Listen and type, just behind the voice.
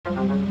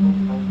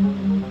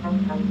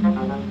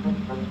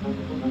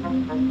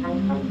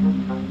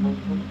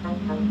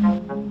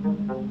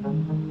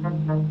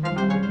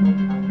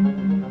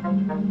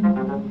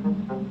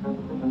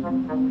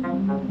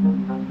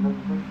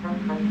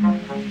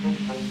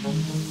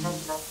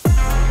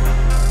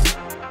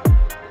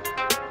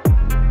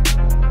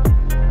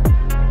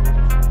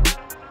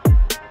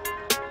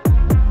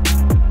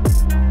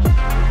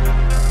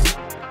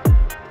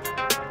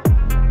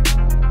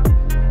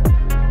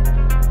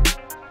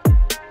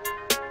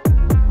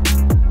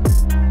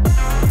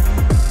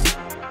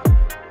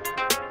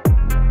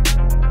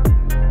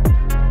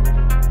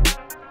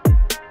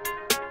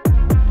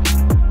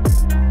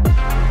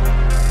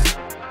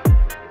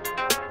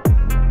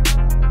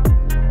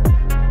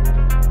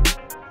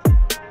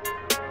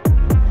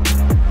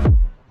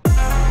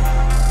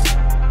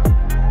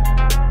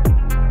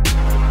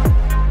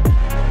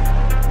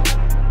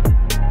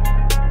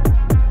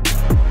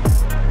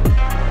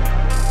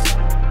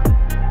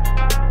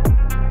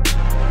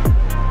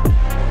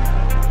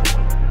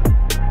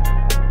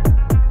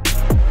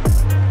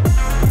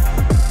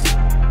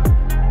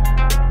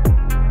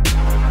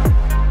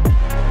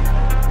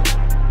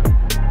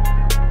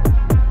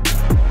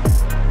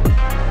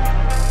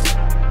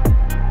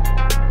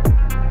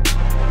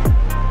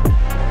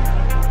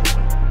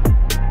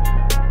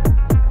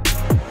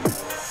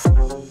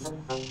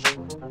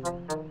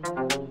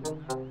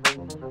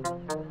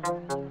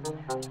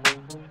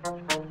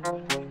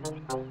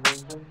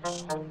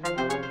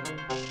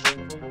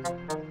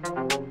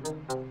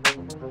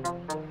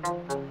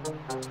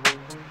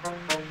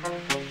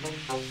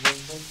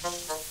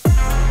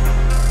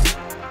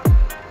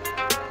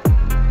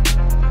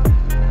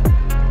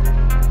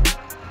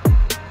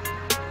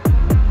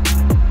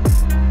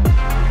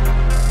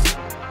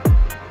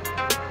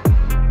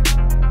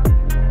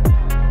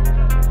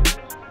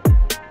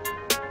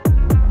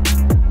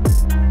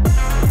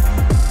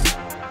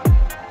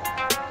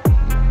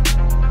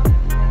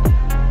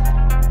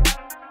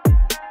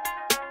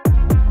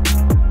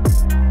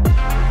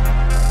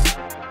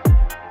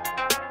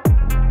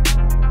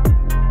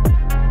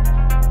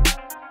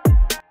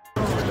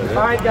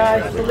Alright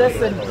guys, so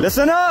listen.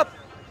 Listen up!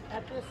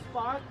 At this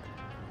spot,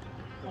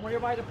 I want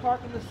everybody to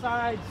park on the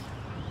sides,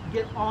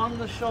 get on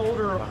the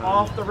shoulder,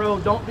 off the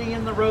road. Don't be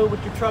in the road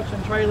with your trucks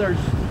and trailers.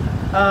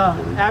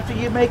 After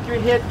you make your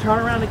hit, turn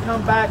around and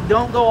come back.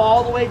 Don't go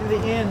all the way to the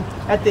end.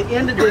 At the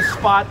end of this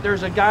spot,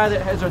 there's a guy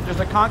that has there's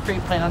a concrete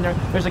plant on there.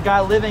 There's a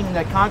guy living in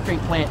that concrete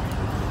plant.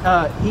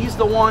 He's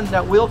the one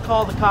that will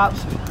call the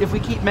cops if we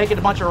keep making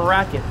a bunch of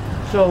racket.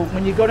 So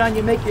when you go down,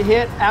 you make your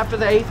hit. After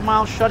the 8th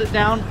mile, shut it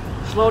down,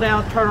 slow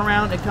down, turn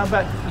around, and come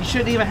back. You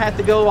shouldn't even have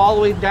to go all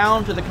the way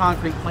down to the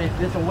concrete plant.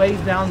 It's a ways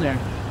down there.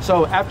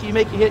 So after you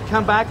make your hit,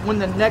 come back. When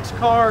the next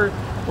car,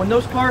 when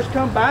those cars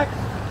come back,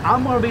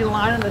 I'm going to be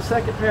lining the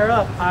second pair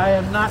up. I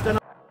am not going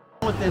to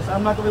with this.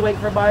 I'm not going to be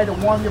waiting for everybody to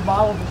warm your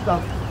bottles and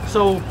stuff.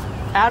 So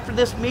after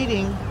this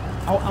meeting,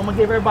 I'm going to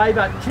give everybody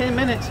about 10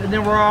 minutes, and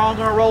then we're all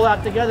going to roll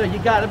out together. You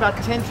got about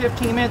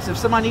 10-15 minutes. If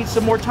somebody needs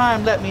some more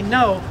time, let me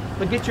know.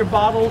 But get your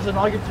bottles and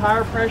all your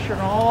tire pressure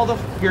and all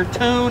your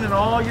tune and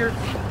all your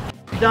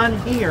done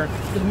here.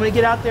 Because when we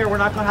get out there, we're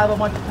not going to have a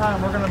bunch of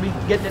time. We're going to be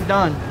getting it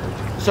done.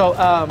 So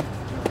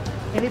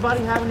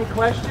anybody have any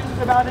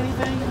questions about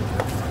anything?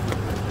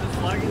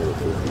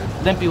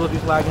 Limpy will be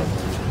flagging.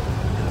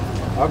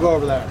 I'll go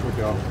over that with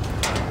y'all.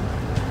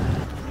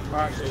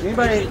 Alright,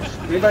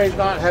 anybody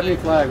not have any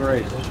flag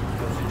raised?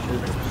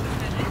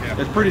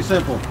 It's pretty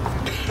simple.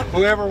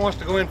 Whoever wants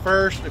to go in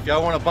first, if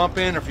y'all want to bump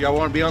in or if y'all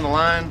want to be on the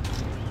line,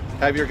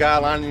 have your guy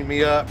lining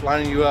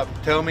you up,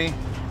 tell me.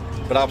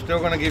 But I'm still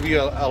going to give you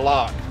a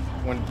lock.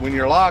 When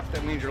you're locked,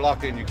 that means you're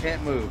locked in. You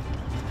can't move.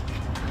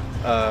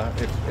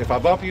 If I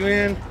bump you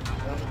in,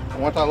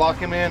 once I lock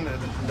him in,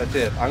 that's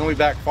it. I'm going to be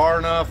back far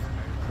enough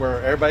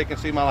where everybody can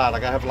see my light.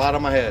 Like I have a light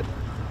on my head.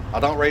 I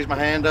don't raise my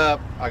hand up.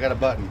 I got a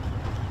button.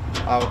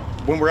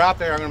 When we're out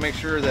there, I'm going to make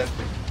sure that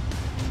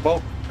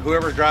both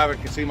whoever's driving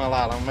can see my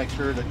light. I'm going to make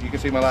sure that you can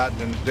see my light,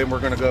 and then we're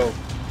going to go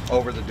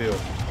over the deal.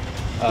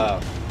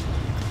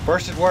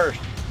 First is worst.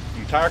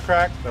 You tire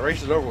crack, the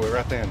race is over with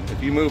right then.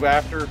 If you move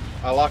after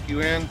I lock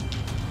you in,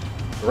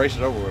 the race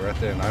is over with right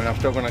then. I mean, I'm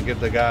still going to give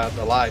the guy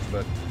the light,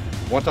 but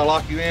once I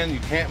lock you in, you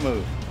can't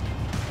move.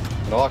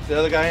 And I lock the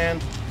other guy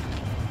in,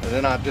 and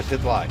then I just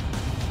hit the light.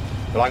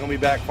 But I'm going to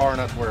be back far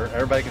enough where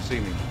everybody can see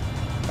me.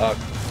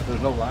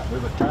 There's no light. We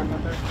have a crack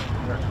up there. Is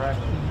there a crack?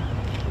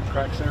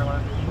 Crack center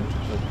line?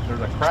 So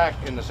there's a crack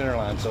in the center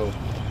line, so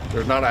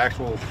there's not an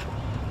actual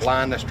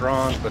line that's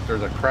drawn, but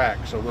there's a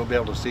crack, so we'll be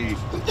able to see.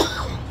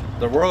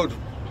 The road's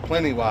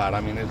plenty wide.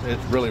 I mean,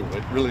 it's really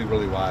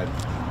wide.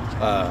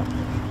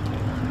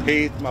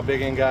 Heath, my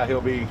big end guy,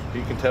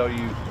 he can tell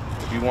you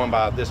if you won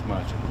by this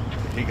much.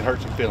 He can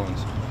hurt some feelings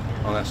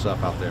on that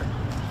stuff out there.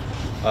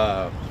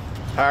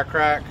 Tire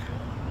crack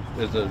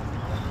is a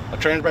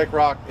trans brake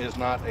rock is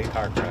not a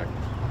tire crack.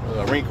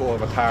 A wrinkle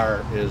of a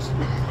tire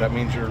that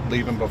means you're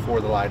leaving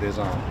before the light is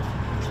on.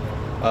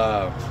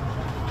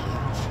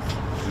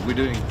 Did we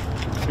do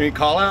any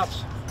call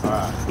outs? All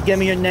right. Give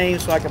me your name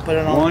so I can put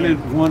it on.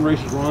 One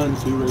race is 1,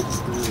 2 races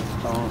 2,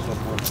 so on and so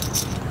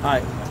forth. All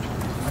right.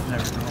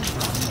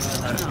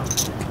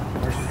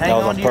 That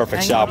was a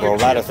perfect shot, bro.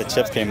 Right as the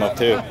chips came up,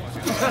 too.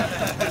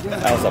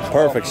 That was a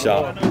perfect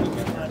shot.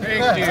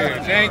 Thank you.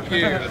 Thank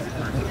you.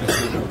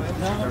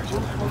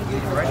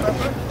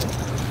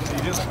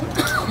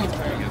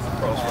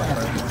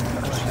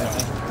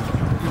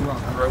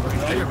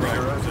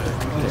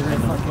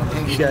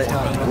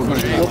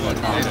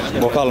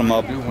 We'll call him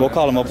up. We'll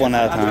call him up one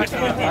at a time.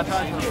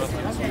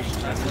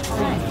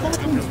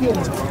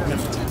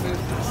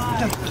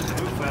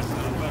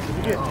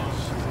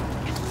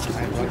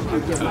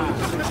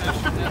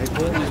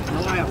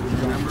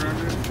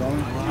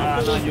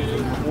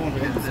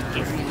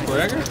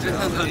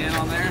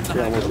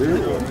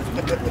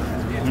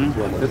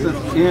 This is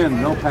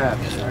in, no pass.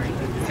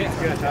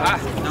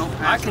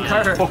 I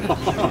concur.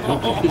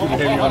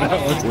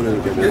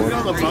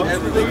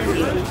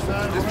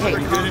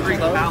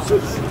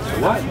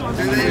 What?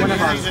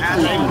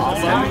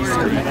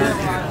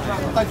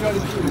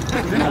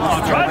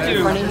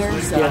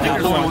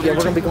 Yeah,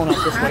 we're gonna be going up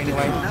this way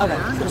anyway. Okay,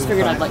 just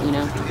figured I'd let you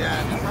know.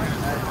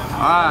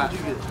 Alright.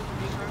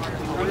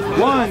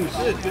 Ones.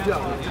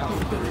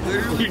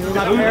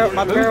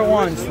 My pair of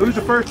ones. Who's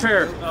the first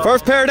pair?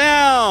 First pair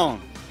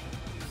down.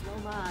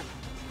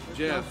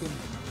 Jeff.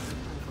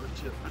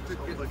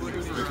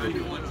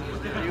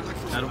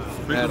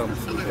 Adam.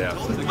 Yeah.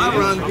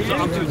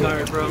 I'm too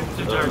tired, bro.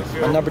 Too tired.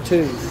 My number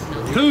 2s.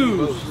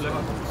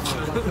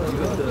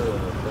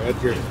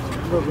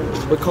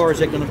 What car is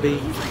it going to be?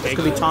 It's going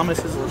to be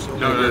Thomas's?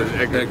 No,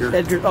 Edgar.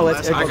 Edgar. Oh,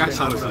 that's Edgar. I got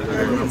Thomas.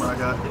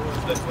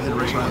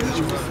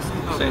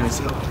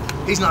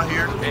 He's not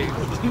here. I'm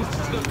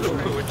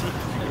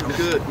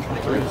good.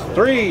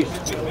 3s.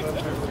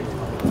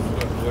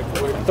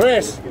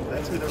 3s.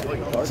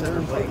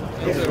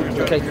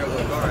 Okay.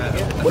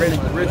 What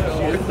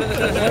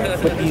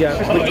do you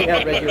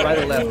have, Reggie, right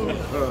or left?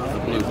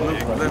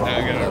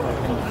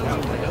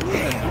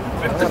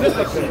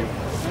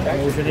 What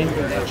was your name?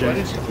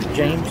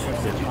 James.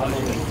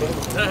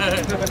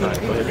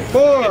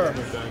 4.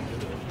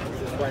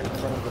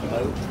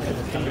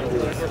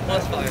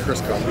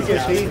 Chris Cummings.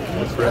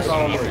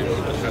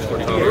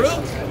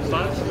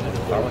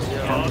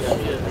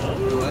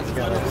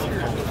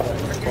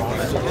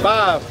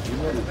 Five.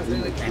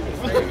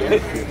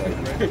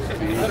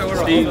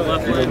 Steve,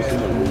 left leg.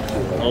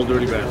 All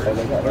dirty bastard.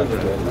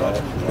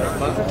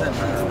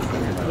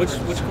 Which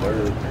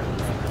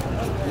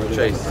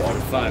Chase.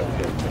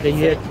 5. Then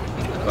you had,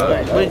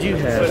 what did you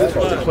have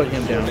to put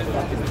him down?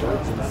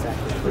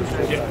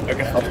 Yeah,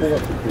 okay.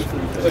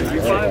 So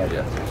you 5?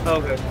 Yeah. Oh,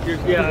 okay.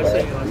 Yeah, I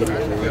see.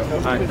 All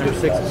right, number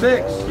 6.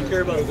 6. You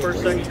care about the first,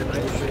 second,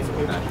 tonight?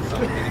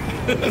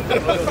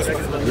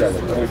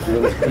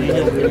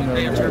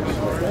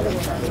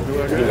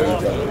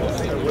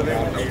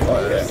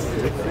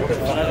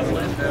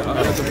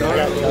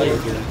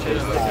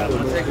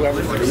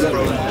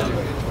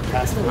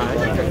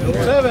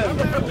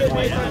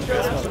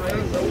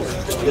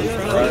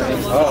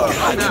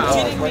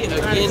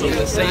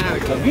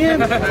 Again?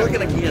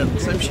 Looking again.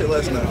 Same shit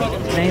last night.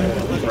 Name?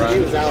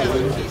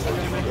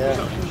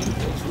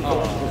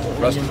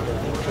 Rusty.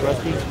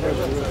 Rusty.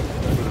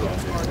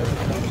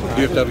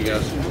 UFW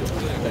guys.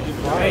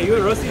 Hey, you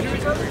and Rusty?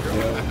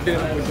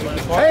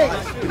 Hey!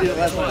 We did it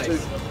last night too.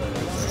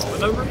 What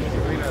number?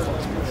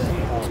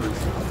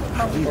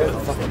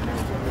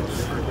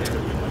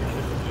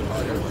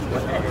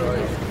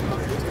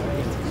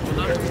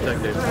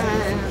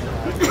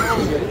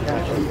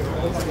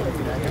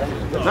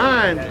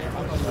 Nine.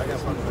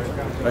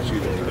 That's you.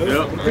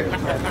 Yep.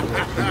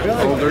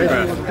 All dirty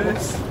bastard.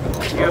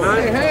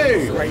 Hey!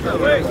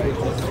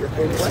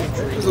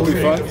 This will be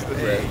fun.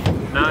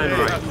 9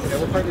 right.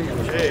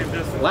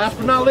 Last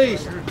but not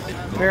least.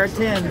 Pair of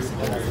 10s.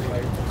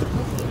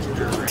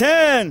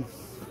 10.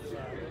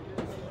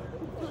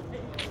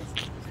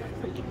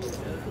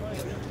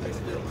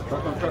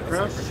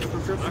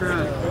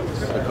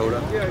 Dakota.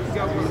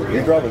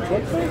 You driving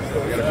truck?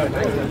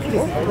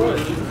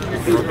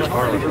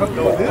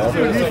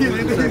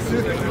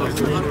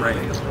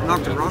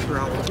 Knocked the rocker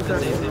out.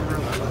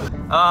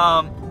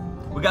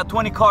 We got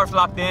 20 cars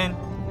locked in.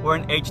 We're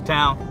in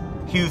H-Town,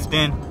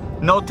 Houston.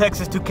 No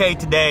Texas 2K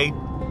today.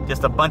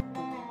 Just a bunch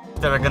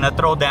that are gonna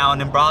throw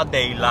down in broad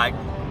daylight.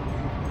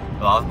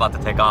 Well, I was about to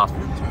take off.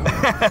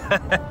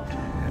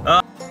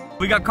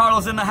 We got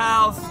Carlos in the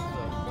house.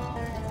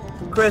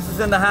 Chris is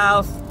in the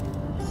house.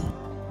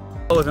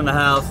 Is in the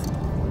house.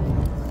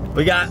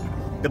 We got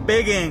the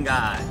big end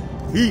guy.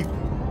 Heath.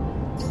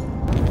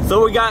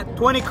 So we got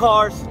 20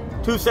 cars,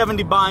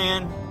 270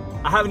 buy-in.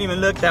 I haven't even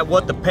looked at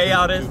what the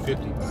payout is.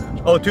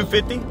 250. Oh,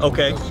 250?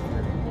 Okay.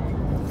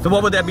 So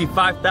what would that be?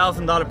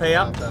 $5,000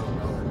 payout?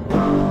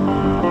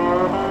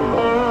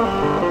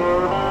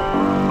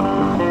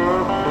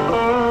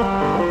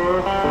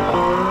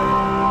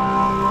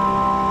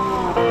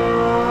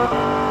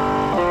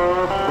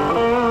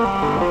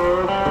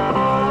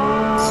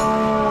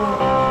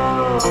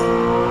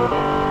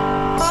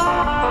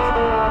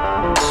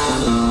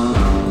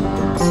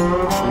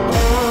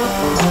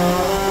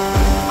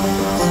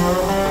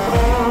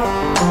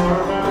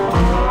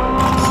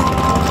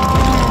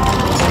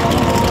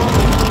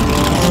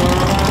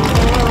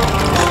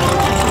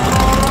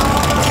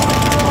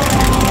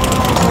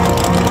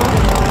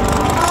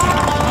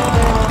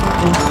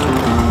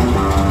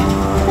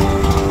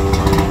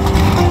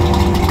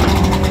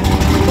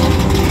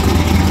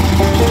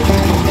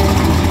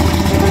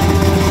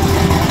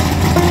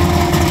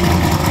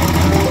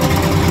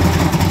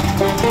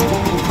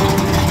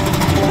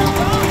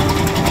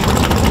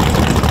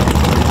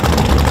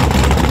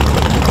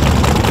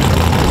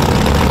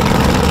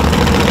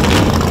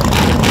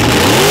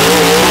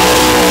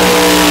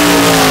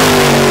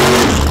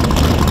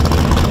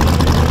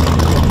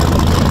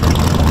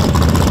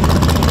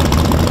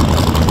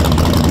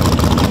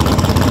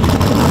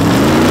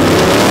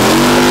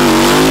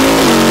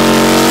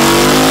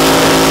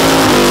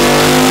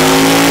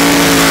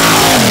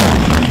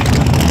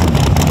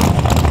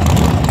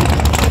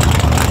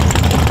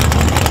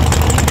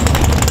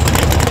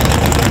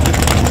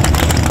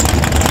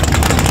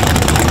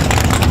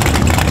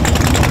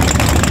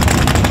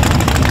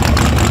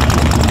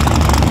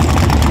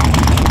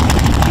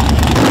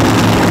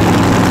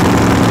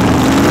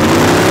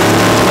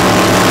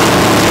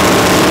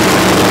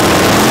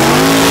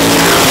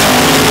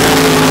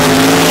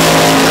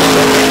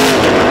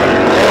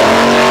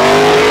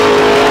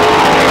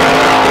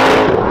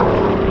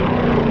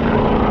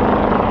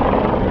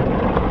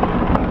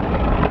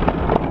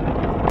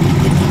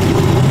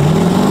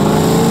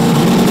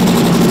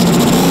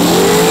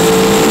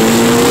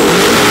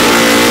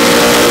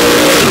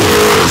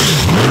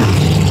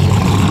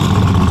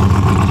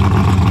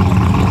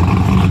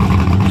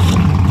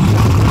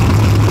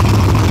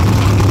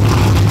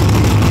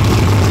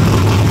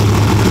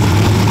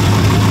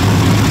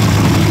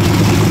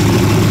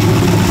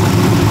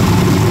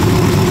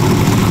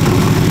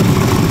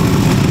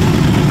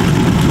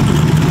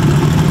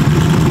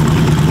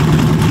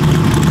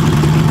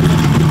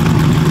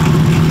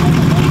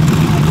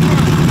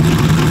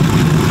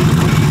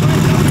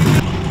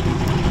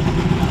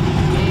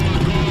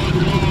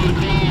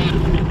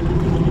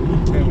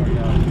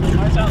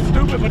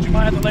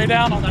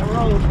 down on that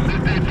road.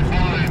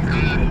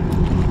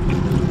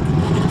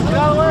 Get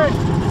out of the way.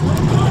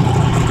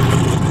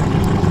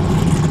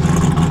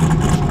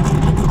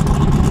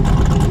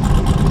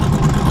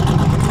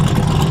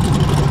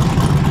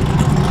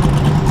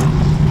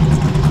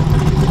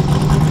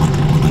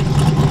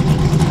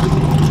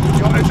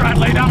 You want me to try and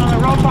lay down on the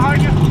road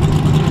behind you?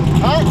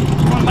 Huh?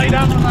 You want to lay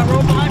down on that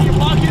road behind you,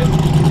 block it?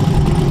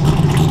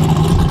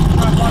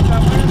 Try and block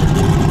that way?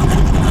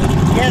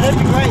 Yeah, that'd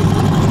be great.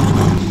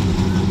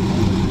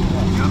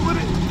 Good with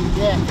it?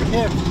 Yeah,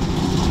 here.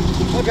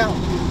 Look out.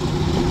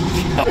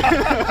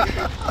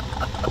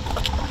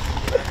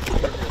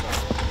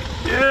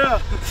 Yeah.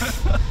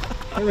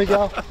 Here we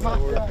go. Come on.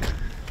 Can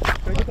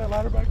I get that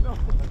ladder back though?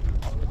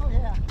 Oh,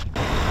 yeah.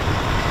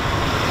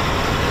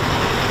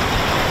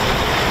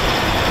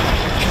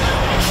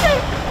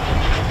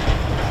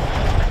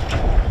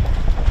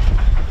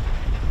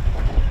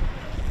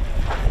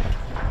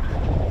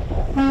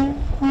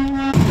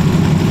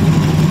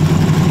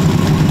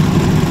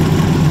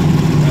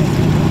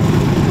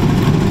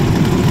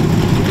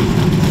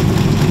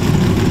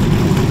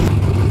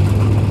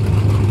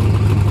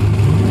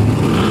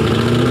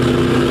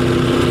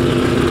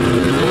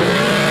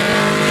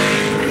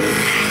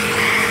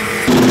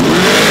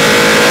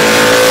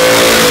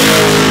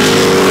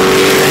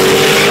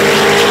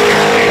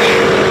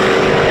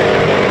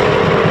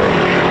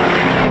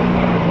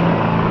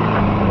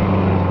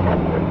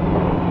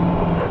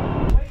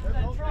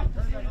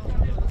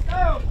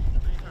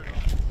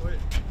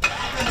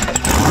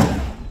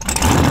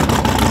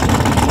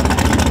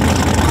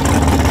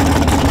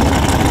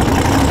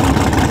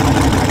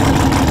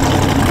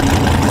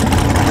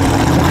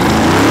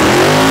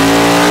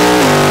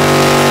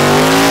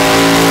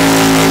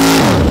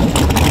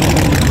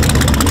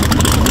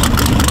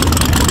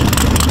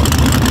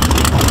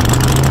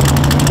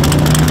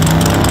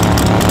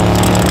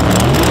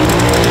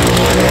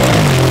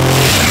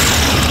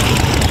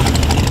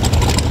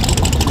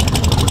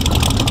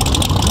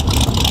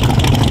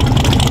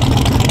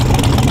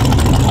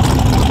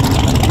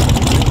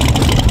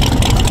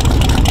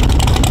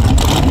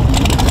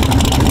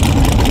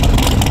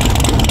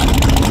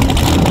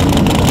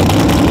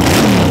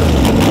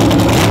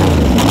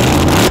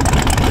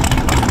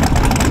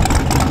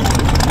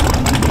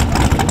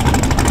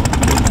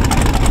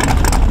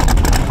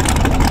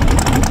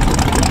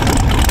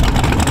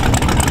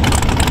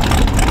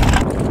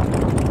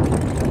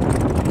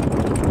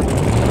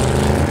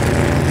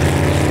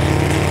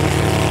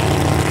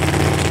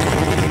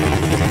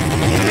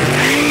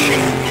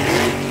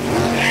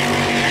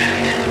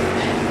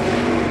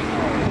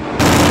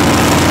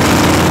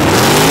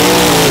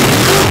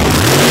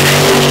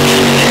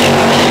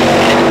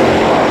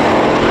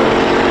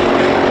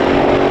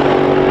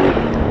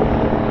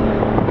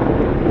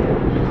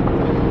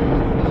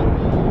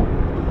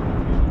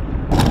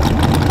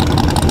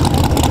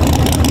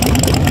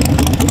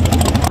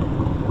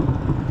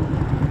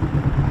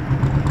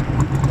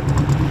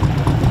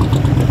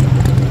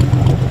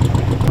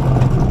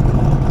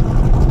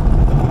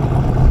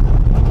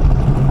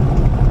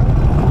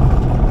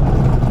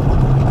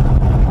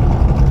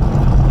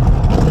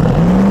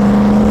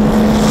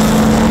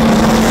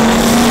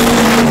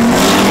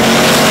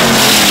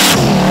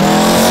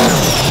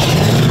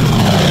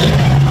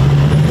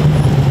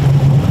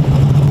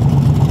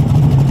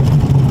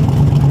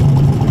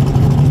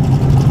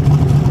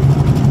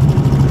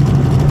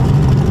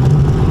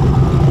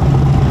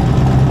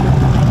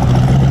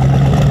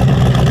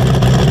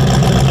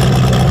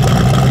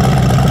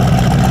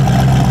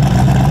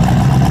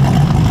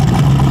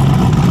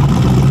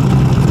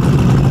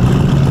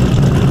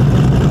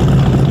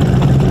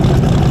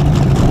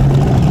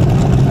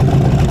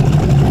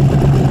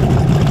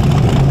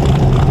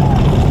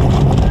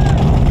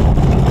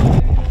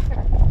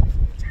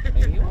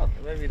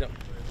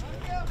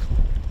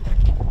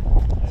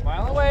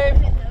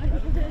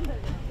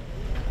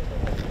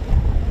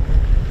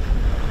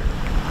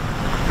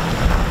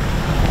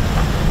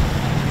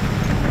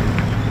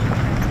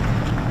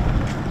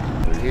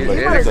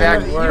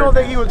 exact You word. don't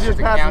think he was just It's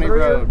a passing county through?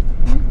 road.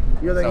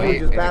 You don't think So he was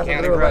just it's a passing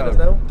county through and letting us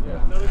road.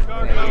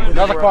 know?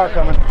 Another car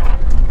coming.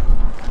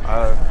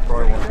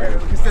 Probably won't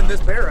be. He's in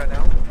this bear right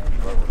now.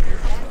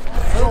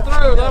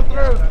 Let him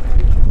through.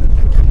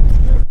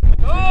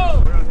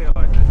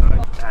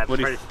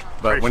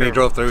 But when he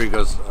drove through, he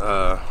goes,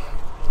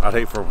 I'd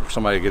hate for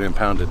somebody to get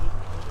impounded.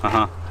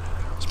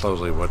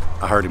 Supposedly what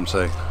I heard him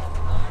say.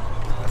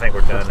 I think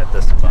we're done at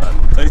this spot.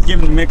 He's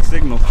giving mixed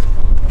signals.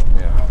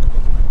 Yeah.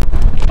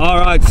 All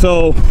right,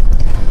 so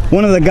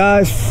one of the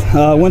guys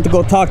went to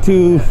go talk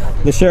to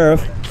the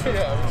sheriff.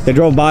 They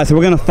drove by, so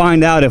we're gonna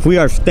find out if we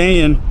are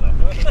staying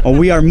or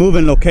we are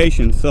moving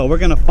locations. So we're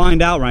gonna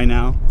find out right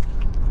now.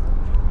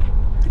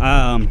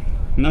 I'm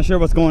not sure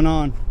what's going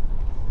on.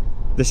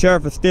 The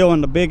sheriff is still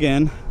in the big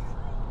end,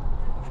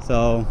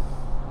 so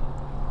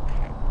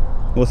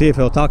we'll see if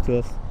he'll talk to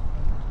us.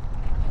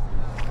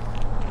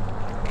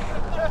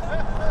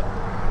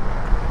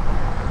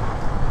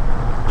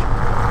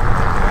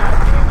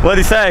 What'd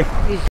he say?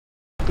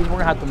 we're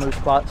gonna have to move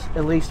spots.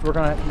 At least we're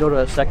gonna go to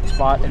a second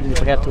spot, and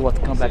if we have to, we'll have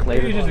to come back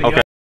later.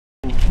 Okay.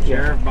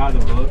 Sheriff by the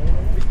book.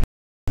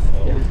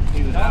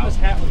 He was out. This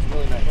hat was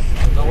really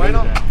nice. No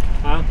bueno?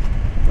 Huh?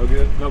 No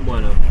good? No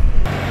bueno.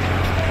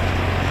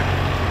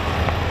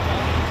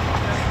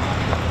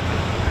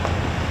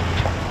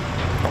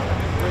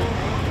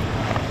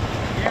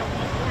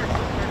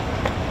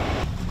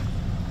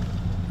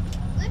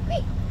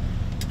 Limpy.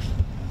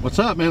 What's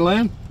up, man,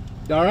 Len?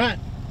 You all right?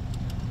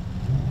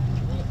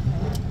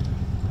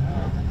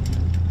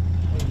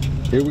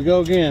 Here we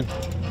go again.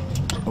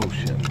 Oh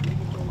shit.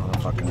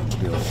 Motherfucking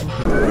deal.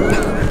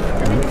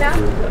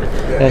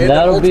 And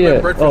that'll be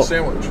it. Breakfast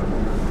sandwich.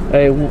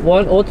 Hey,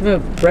 one ultimate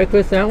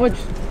breakfast sandwich.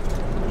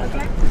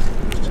 Okay.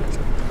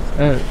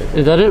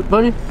 Is that it,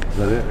 buddy? Is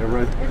that it,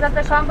 everybody? Is that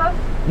the combo?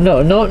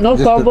 No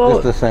Just combo.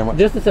 just the sandwich.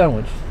 Just the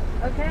sandwich.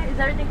 Okay. Is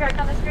everything correct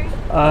on the screen?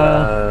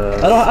 I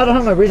don't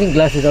have my reading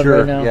glasses on Sure,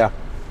 right now. yeah.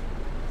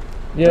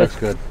 Yes. That's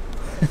good.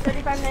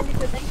 $35.90.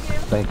 So thank you.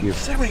 Thank you.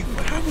 70,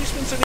 how do we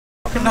spend 70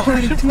 fucking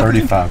dollars?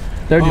 35.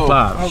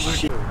 35.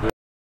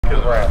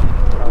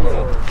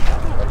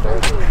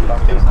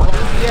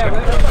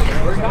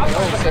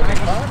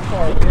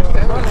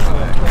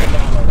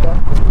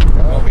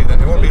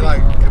 It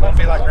won't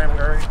be like Graham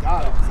Curry. I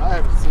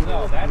haven't seen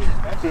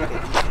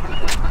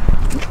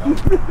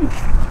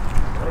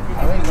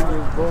I think it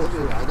was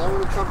bullshit. I know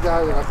when it comes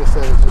down, like I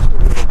said, it's just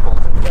going to be a little cold.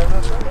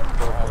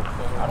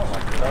 I don't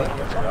like it.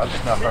 I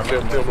just not trying to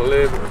Till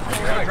 11.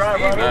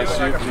 Nice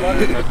shit.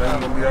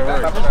 Nothing will be all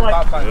right.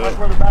 Like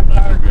where the back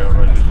tire Be all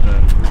right this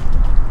time.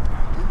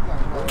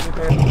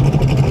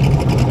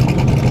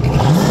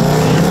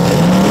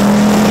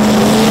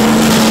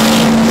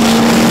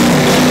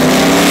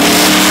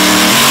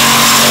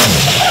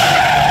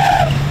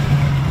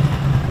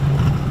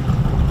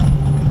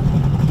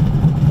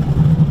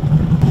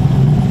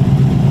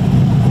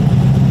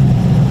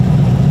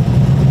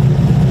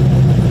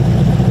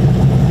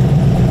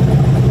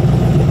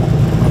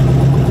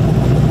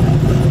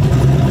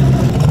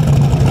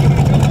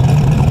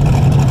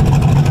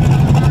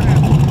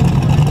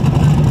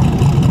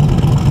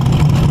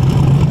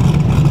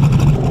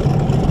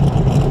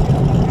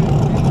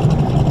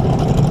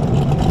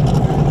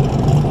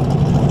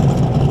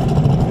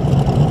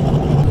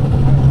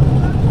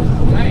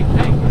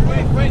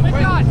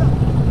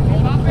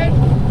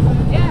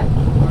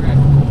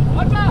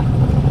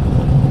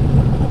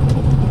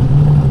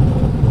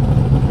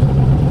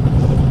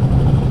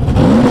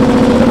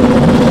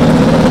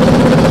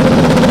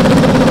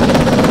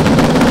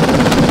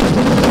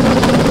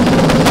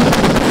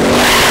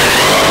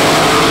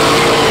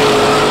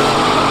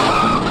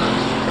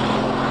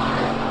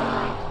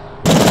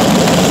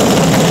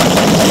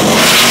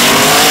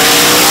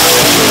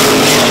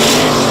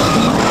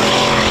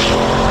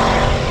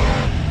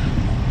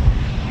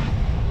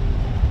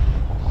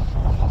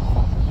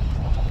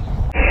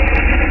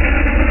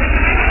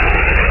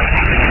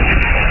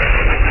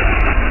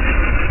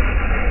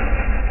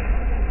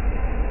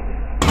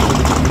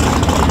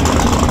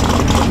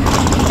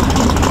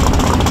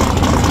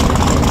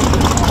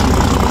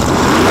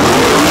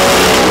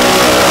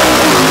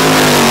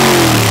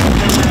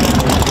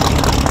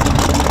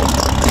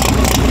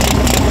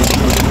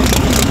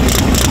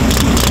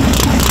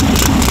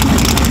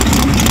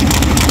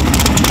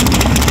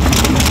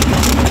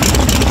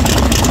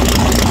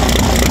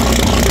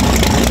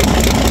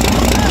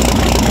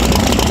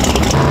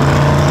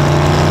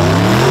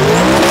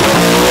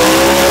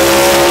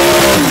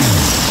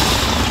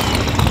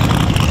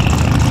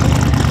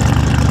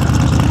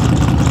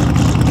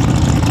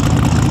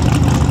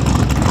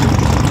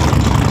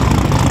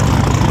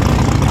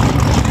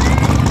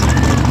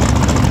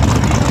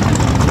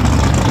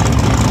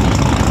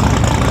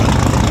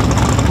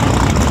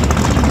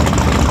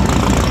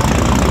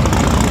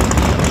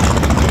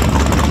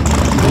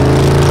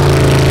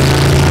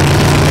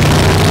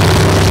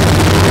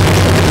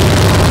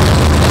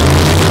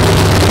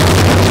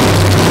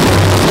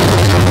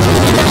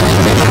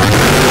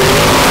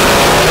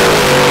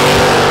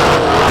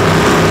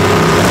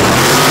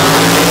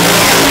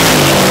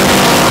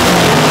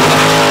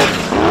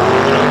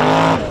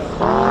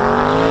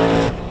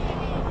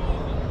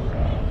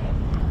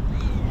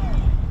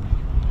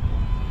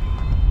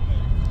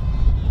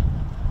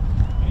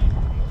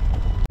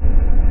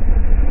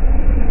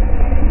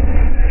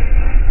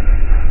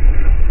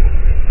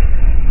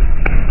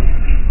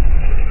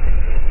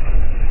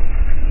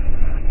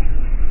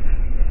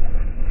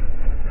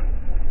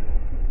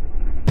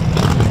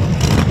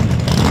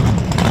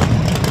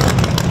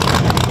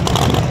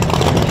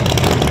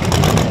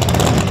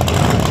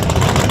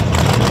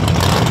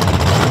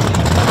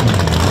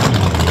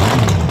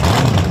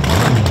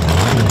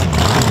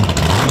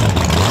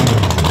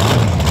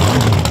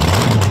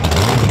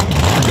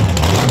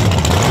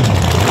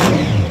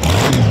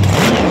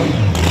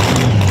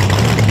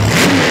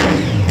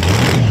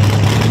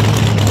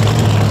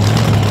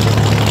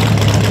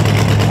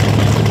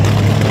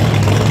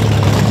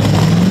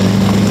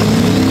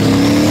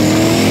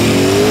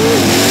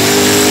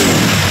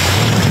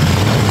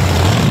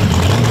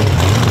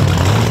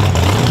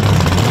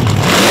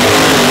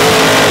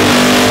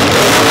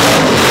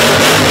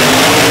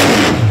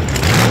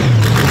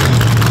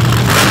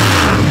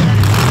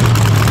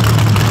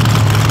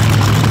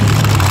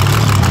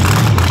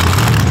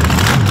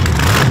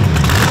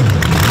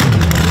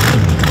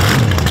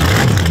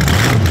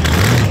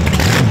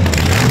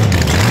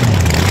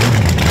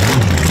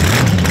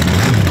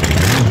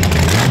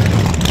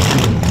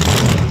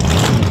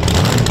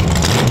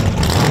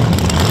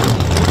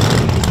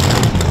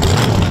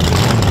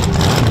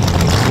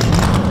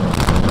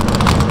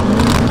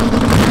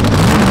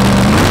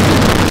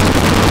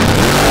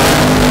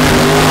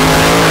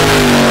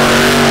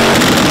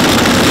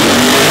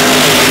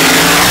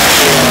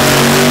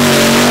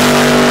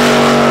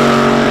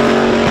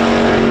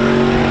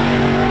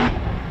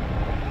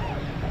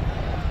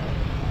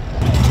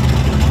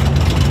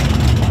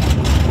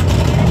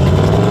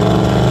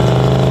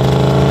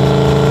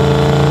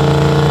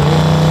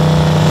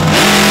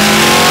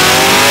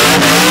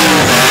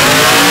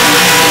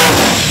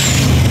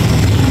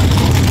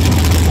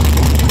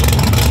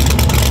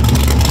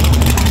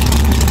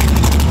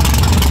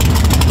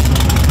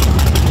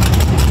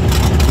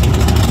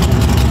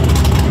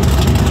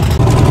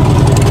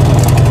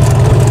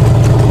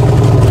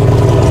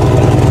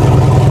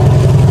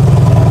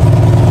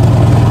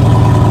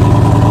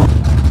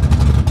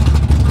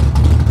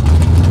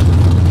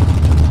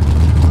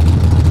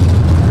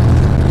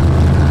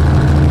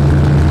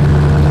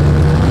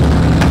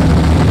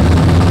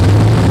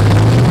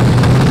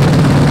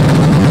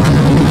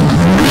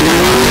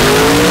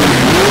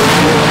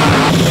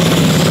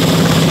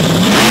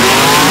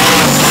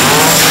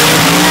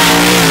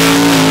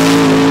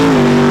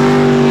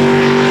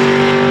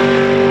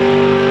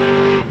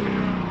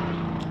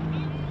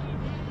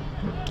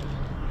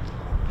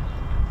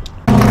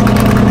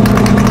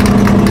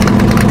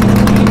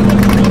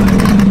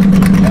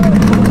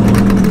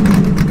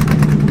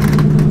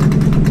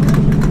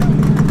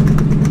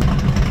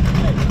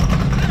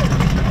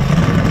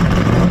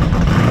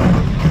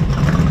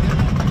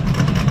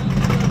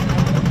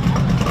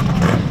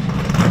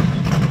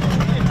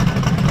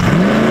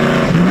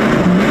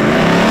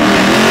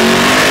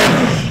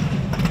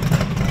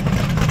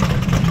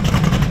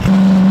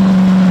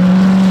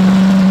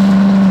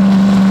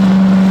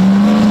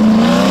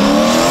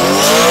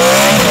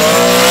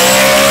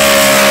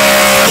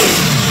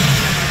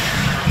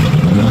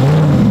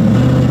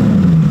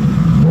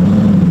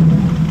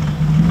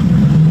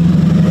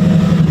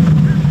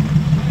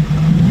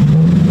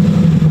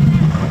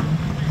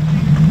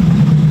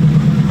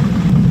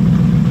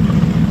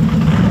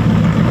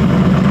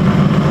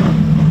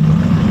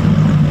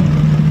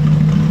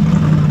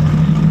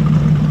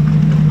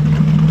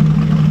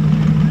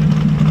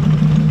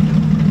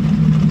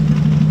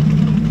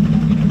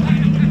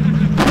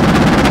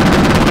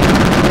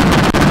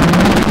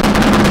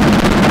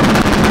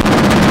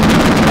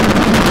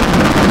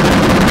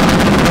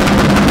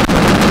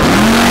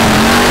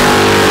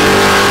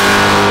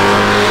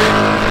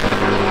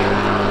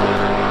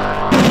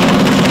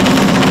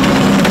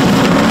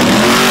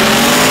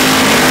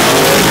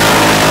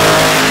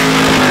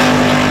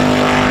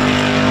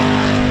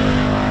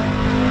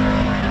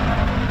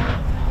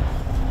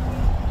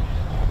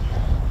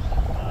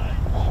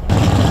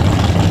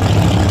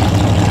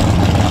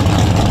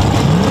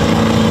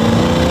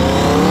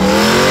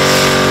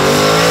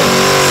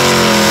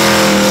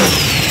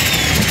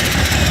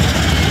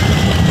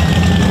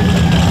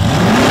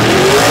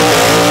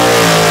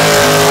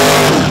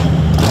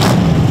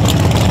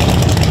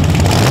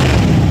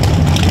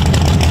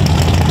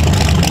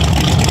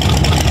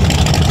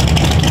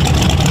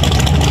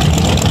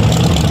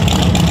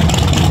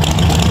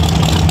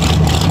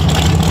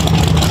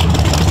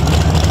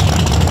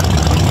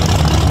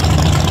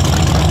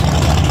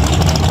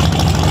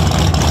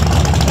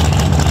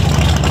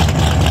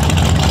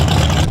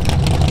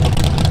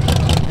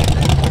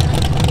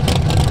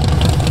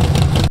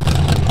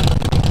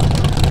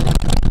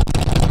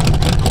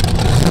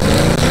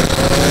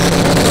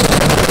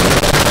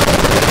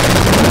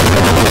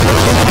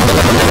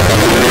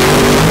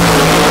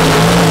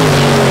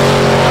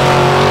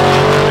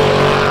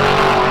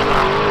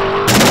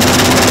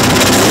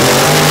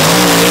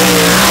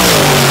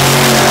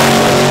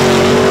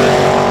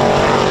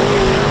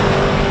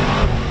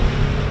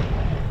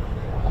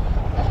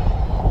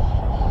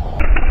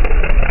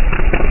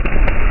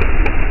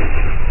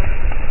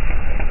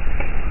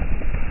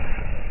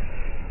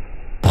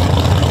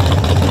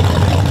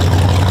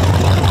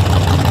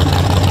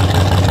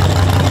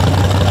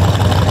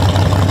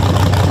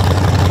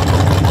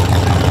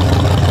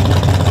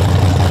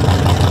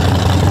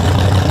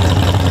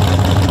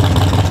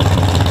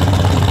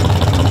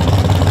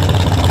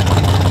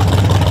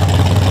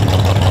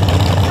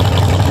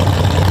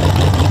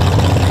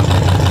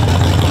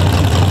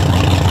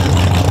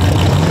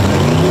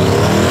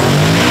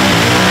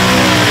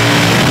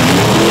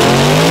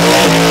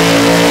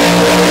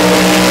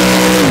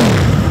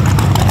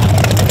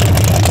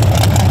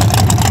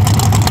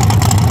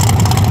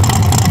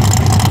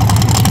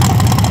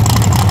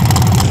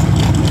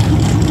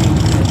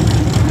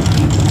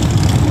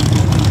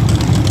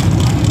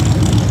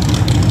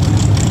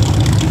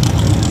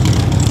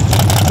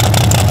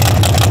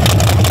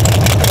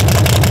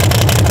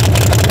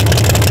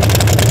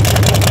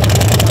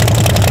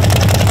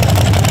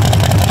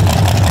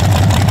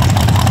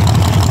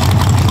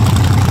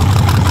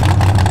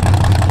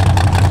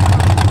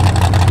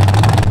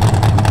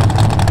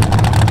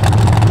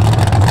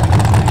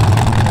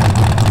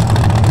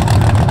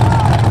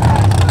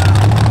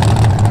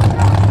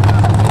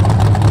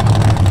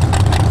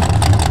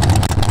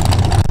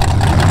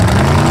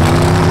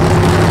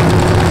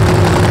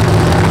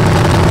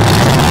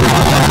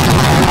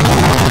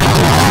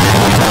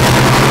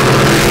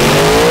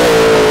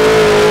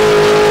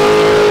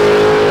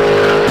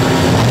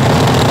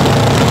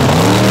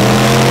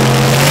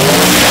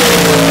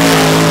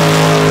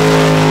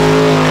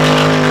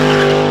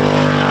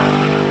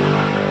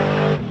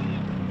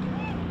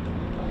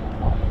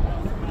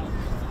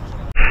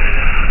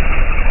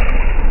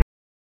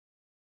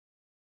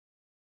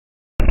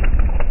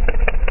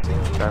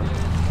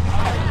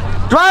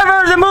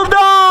 Drivers, it moved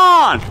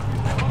on!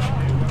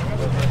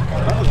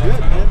 That was good,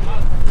 man.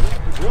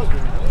 It was real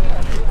good.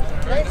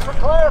 Thanks for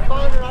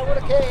clarifying, or I would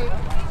have came.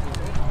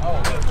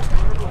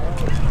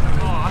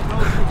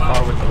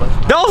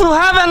 Those who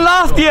haven't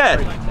lost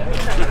yet!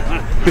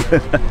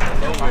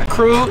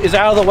 Crew is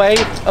out of the way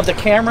of the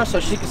camera so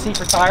she can see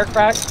for tire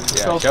cracks.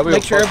 Yeah, so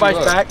make sure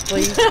everybody's back,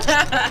 please.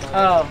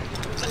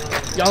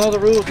 Y'all know the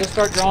rules. Let's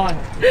start drawing.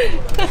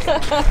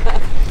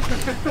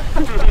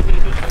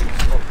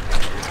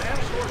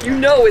 You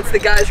know it's the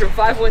guys from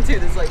 512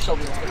 that's like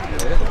Shelby. No, I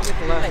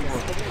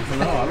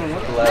don't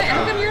want the last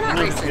How come you're not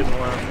racing?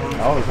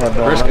 I always have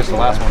the Chris gets the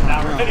last one.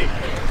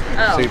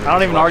 Oh. I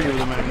don't even argue with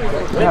him.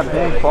 Yeah,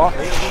 dang, Paul.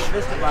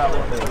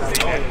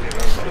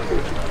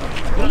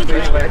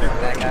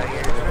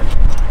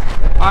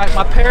 All right,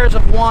 my pairs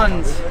of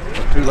ones.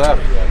 Two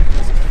left.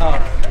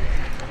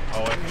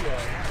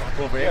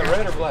 Yeah,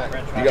 red or black?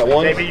 You got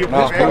one? Maybe you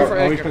No,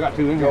 push we still got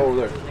two in here. Go over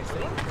there.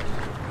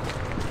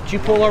 Did you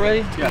pull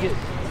already?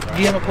 Do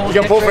you have a pull? You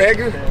gonna pull for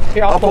Edgar?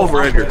 Here, I'll pull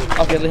for Edgar.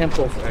 Okay, let him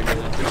pull for Edgar.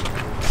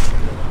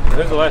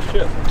 Who's the last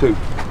chip? Two.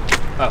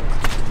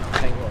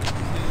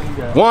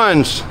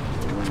 Ones.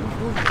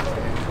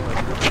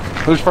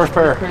 Who's first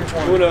pair?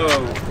 Uno.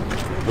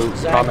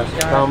 Thomas.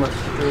 Thomas.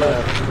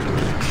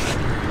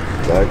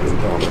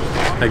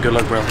 Hey, good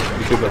luck, bro.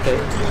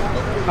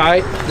 All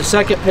right, the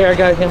second pair, I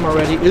got him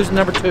already. Who's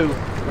number 2?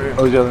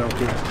 Oh, the other one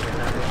too.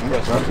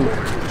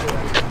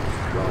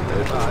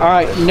 All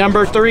right,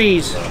 number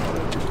 3s.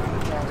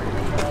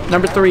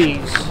 Number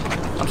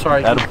 3s. I'm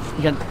sorry. Adam.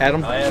 You got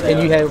Adam?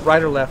 And you have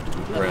right or left?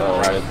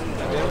 Right.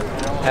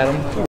 Adam.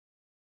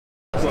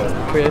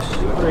 Chris.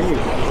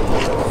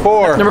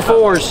 4. Number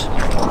 4s.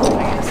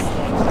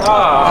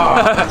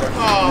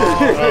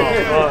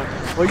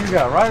 What you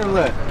got, right or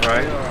left?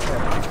 Right.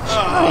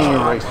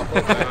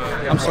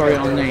 I'm sorry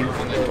on the name.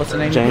 What's the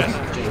name? James.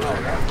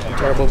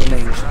 Terrible with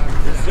names.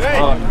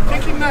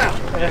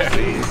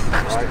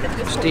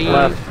 Steve.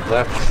 Left.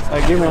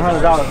 Hey, give me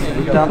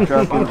 $100. Dump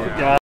truck.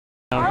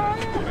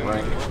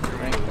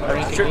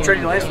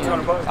 Trading license on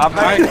a boat. All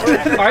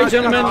right,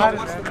 gentlemen.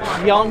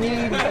 Y'all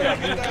need. Does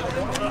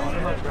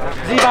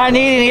anybody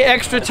need any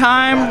extra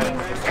time?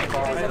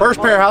 First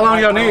pair, how long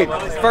y'all need?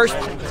 First,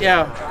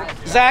 yeah.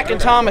 Zach and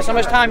Thomas, how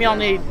much time y'all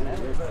need?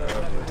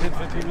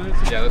 15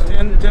 minutes? Yeah, that's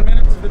 10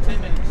 minutes?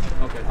 15 minutes.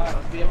 Okay.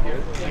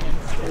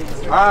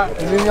 All right,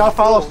 and then y'all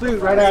follow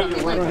suit right after.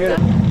 We're gonna hit it.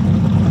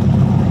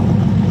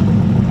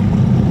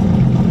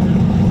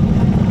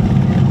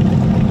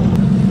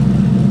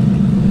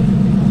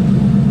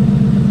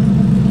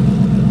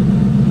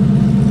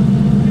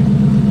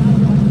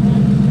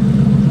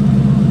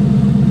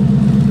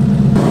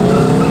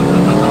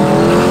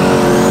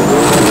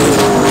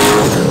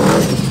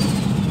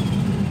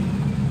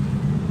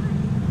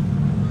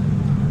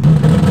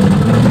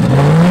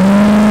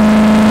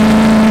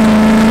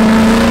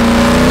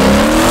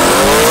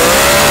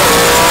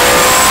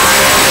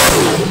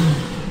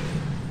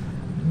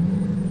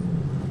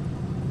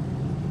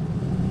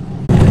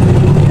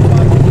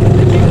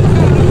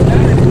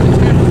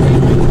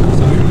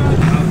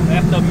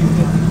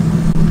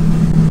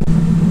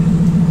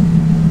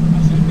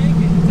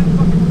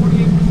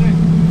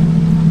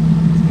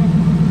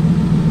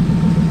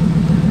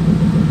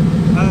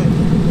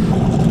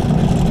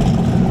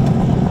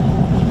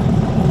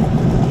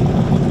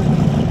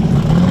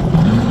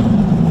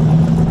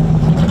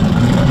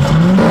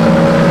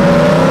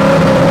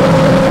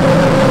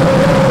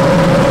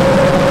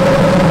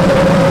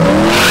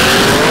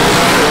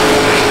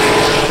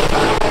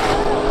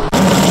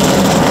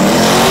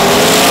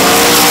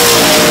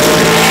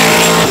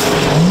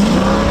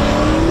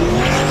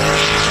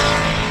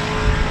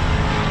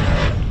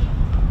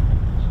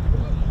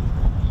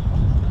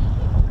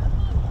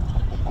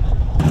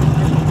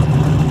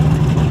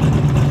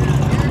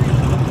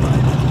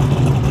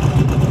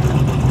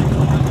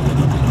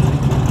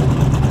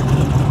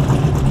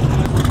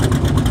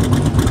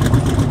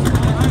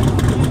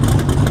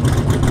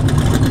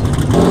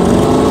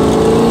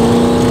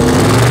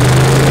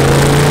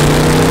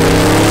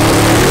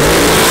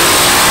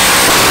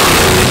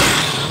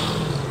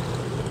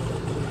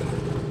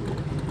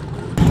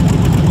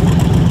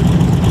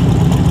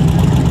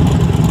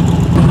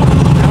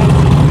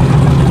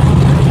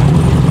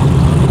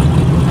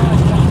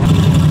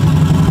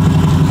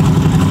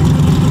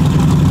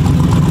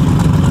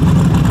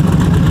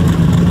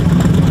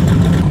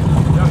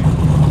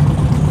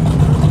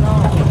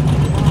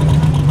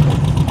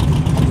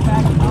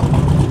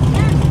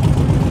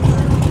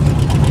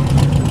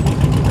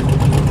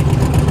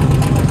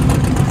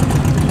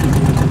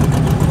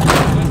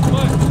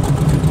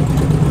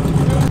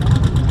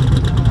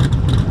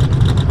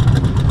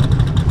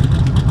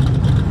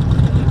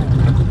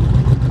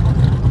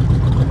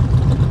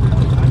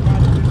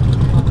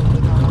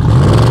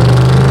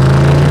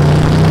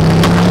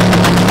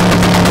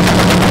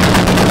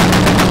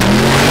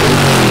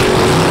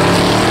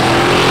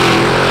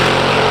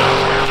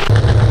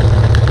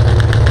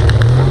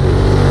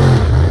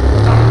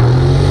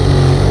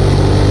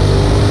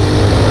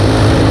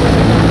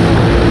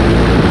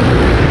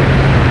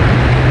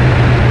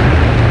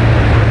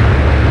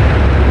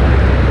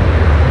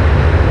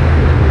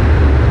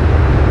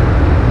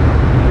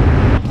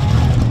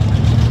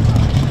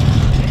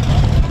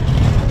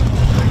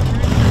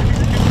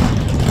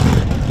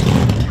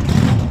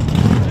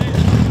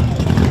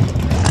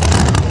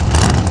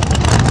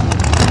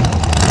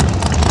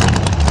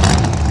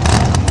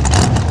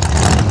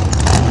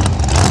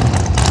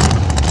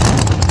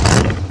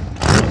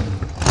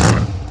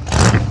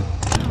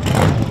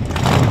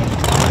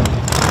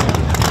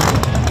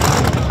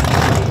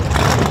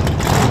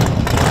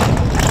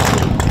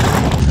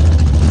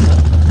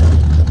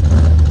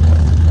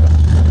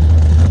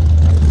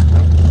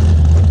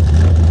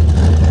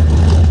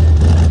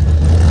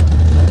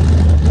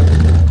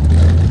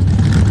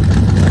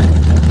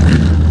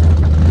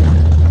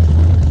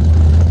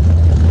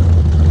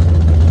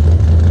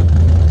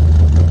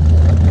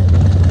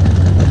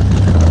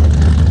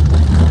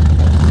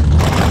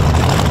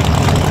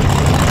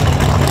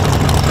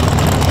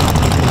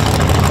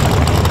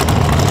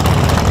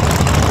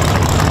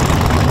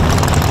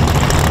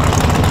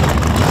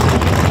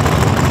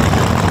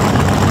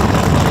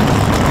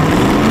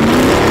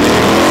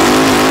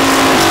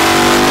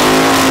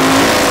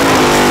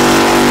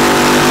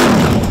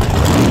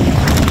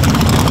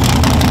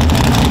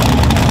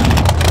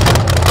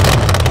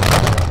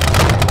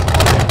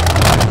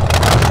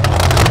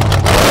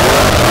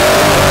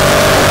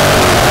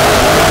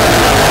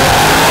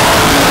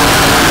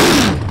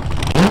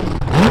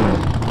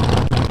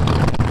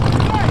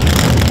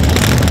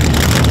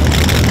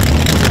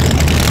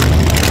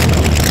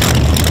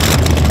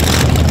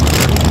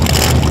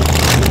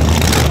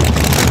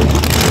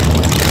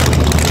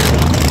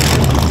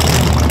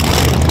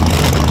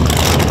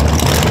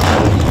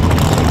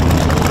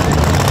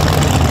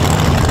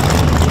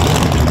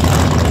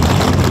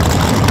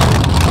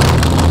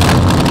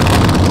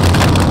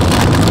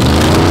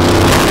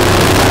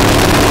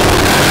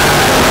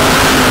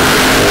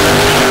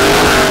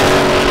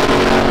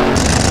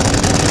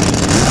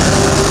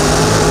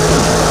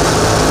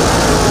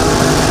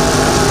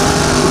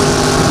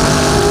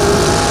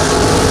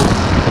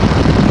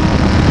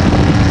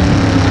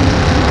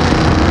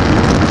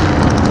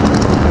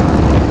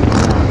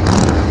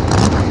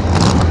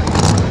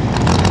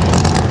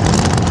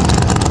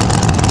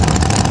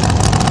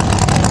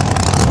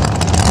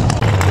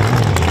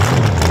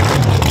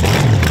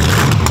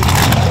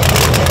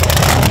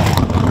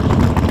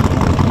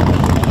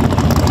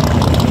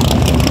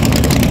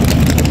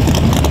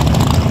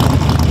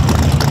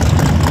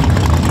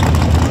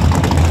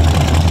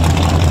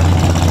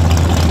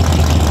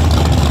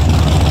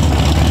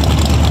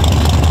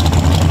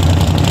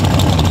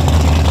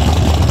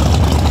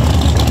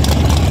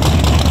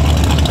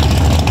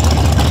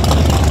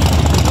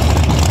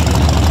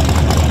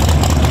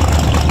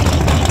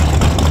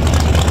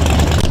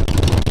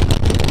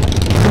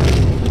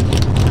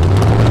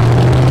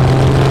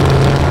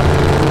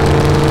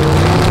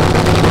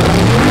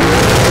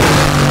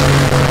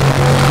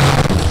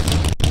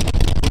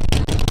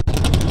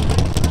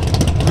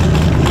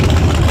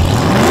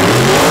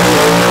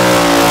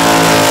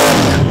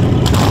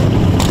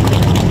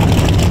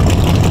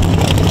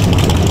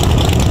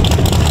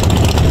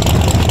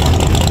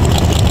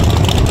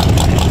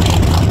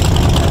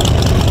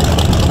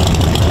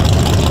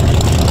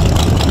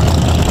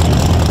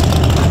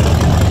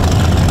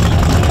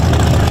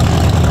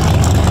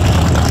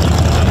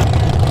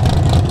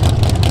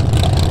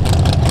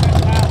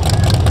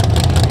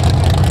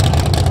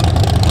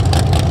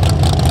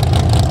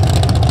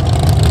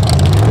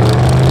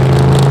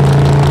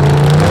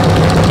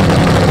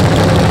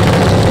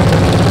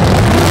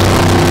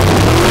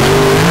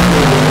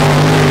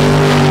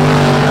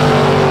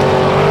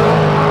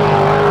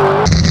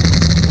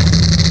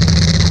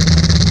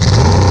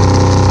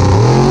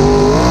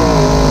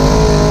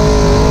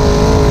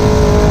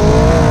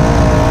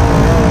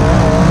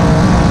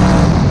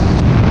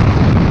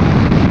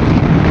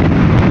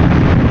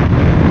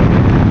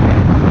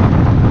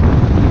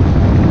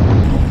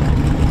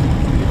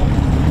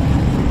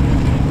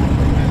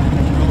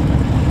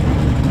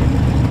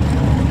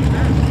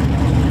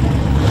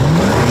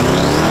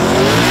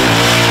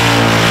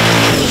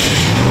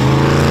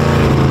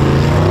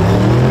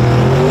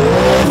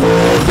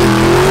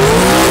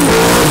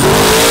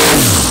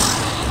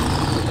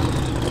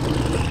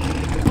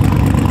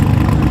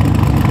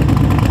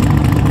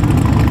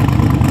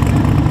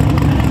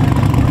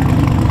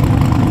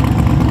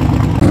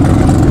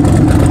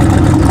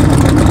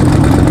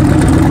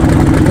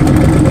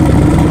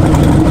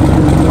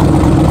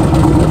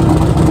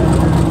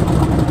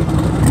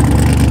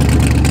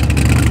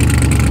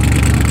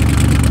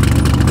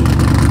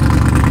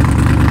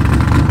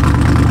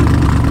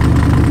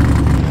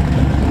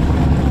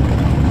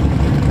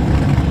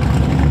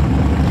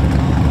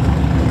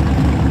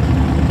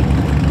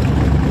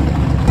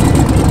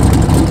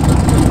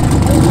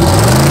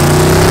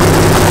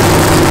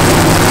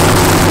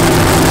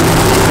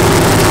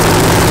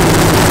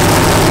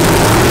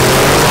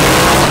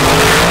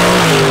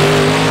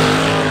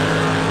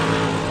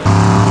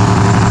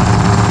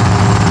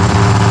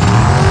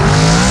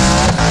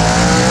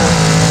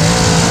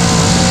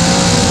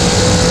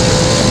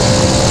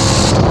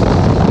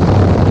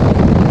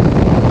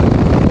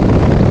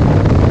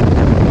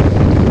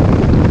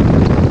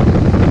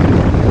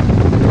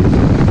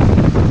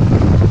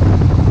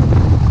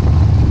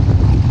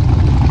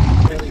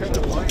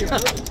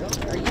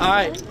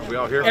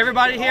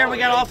 Everybody here? We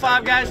got all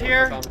 5 guys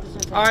here?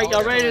 All right,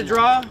 y'all ready to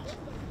draw?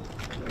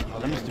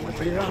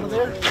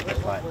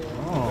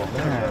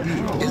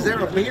 Is there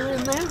a beer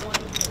in there?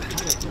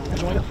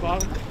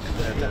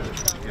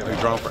 Are you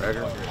drawing for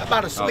Edgar?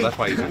 About a sweet. Oh, that's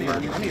why he's in here. I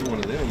need one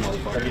of them.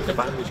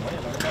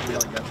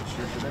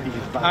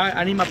 All right,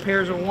 I need my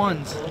pairs of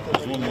 1s.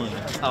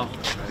 Oh.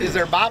 Is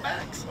there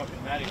buybacks?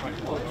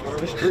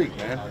 This streak,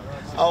 man.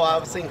 Oh,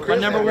 I've seen My Chris.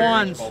 number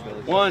out here.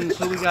 1s. 1s.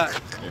 Who we got?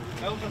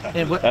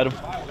 And what? Adam.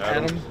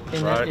 Adam.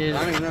 And Right. that is. I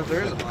don't even know if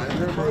there is a buy.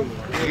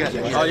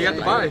 Oh, you got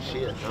the buy.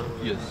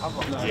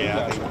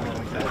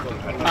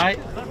 All right.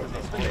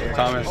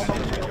 Thomas.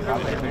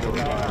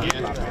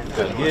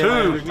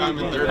 2. My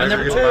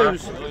number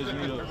 2s.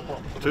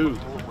 2.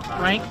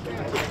 Frank.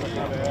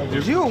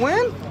 Did you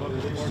win?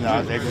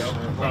 Edgar.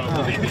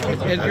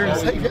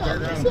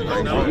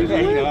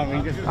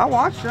 I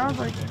watched it. I was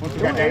like, once we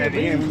got down at the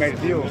end, we made a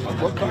deal.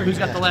 Who's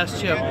got the last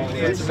chip?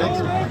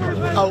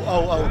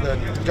 Oh, the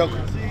Joker.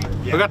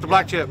 Who got the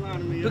black chip?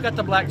 Who got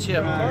the black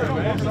chip?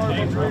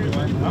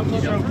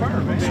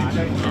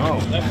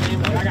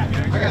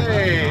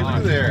 Hey,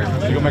 look there.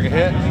 You gonna make a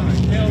hit?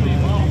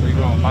 Or you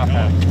going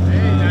bypass?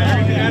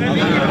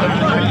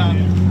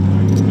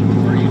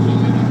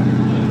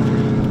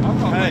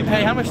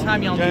 Hey, how much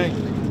time y'all need?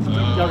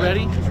 Y'all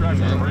ready? Let's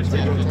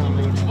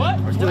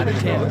do it at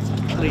 10,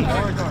 please.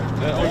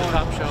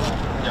 Top show.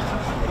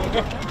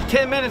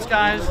 10 minutes,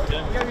 guys.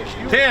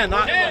 10,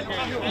 not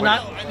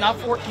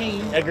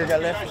 14. Edgar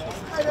got left.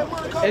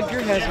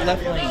 Edgar has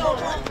left lane.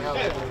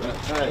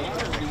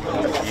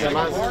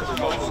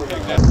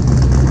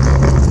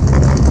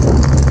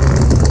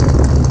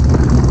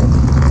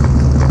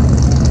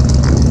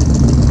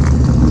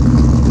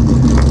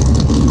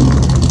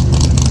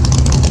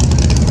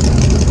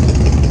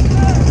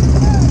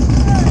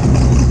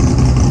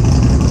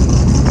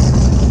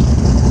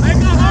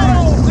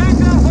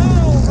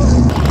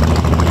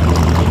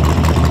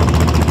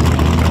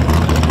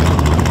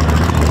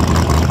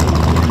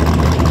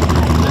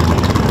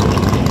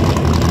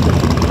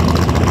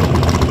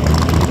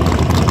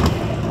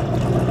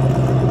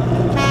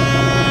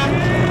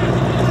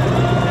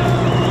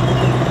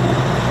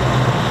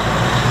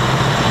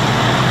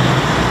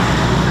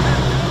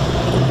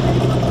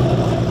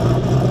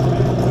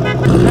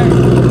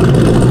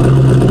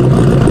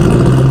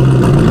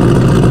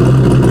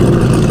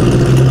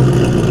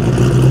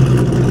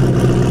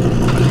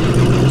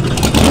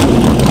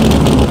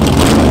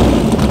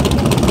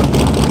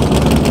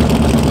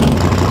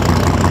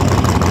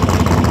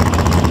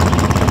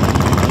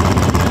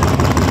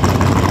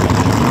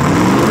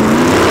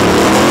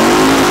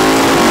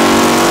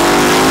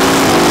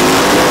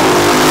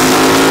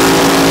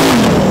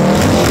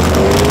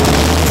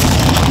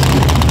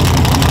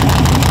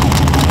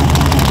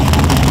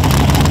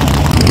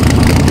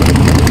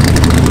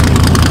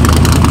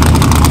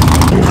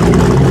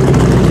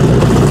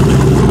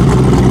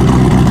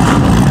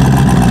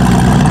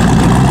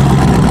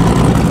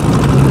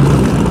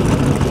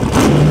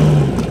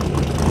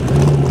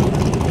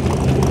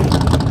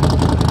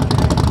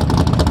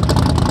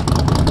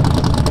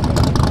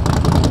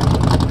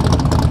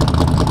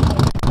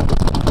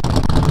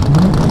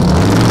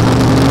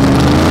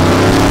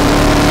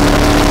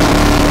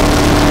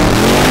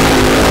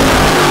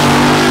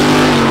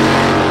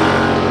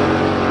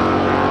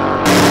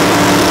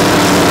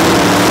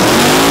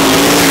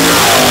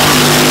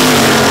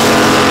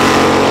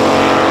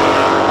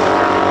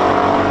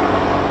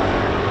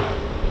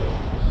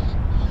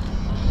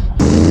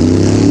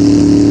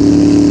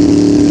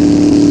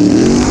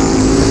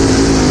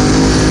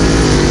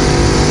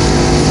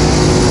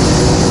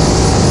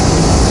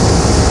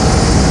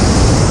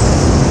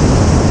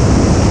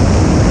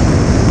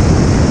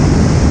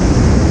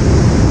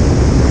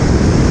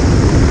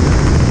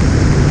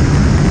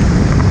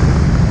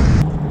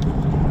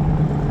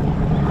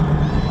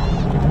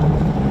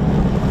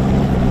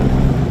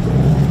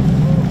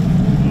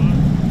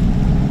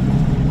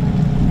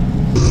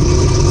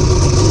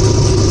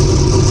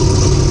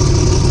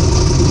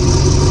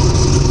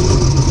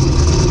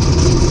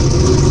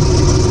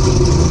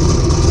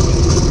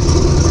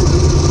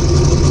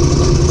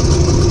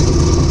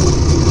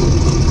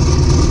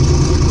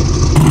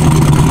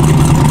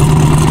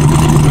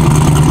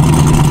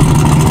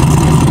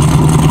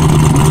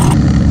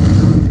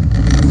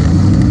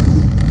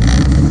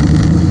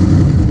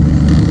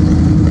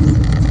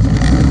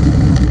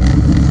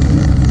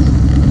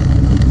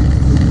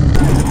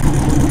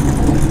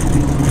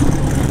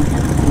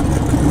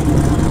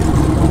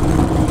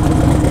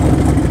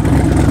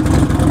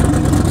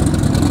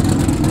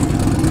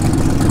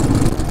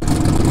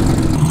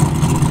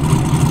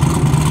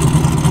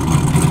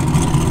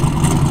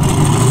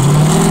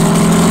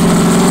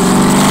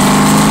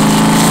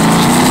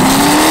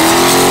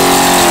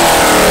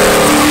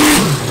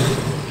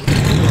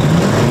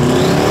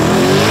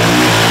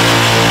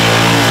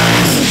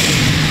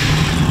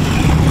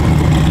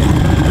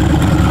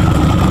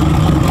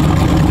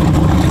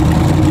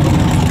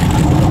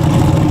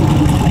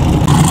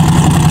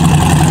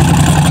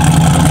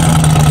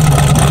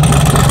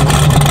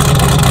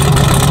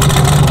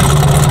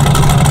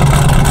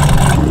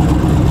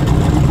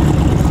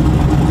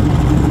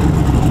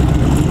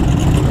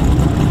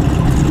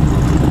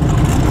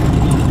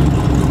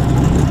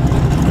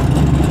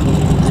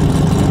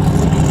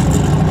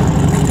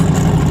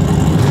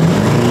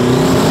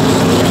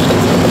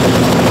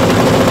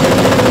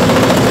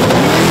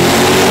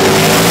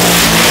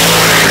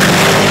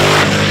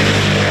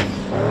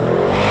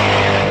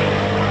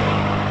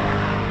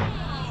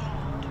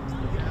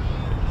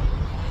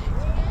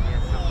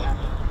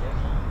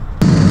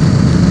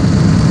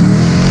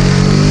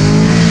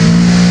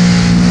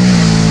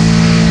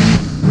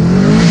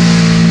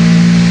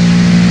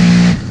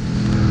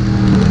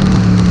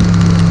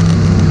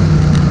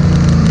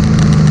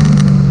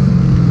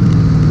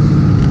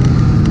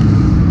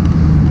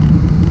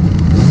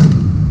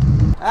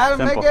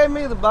 gave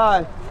me the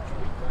buy.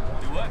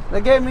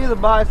 They gave me the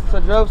buy since I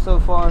drove so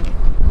far.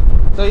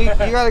 So you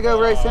got to go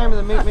race Sammy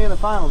to meet me in the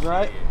finals,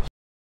 right?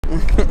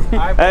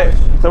 Hey,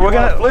 so we're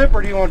gonna flip,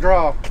 or do you want to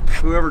draw?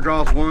 Whoever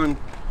draws one.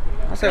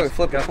 I say we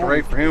flip it. The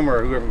race for him,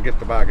 or whoever gets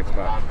the buy gets the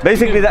buy.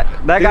 Basically, that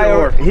guy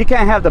over, he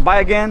can't have the buy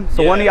again.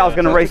 So one of y'all's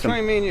gonna race him.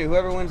 Between me and you,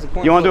 whoever wins the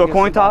coin. You want to do a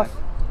coin toss?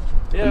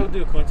 Yeah, we'll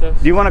do a coin toss.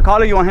 Do you want to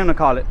call it? Or you want him to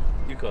call it?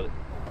 You call it.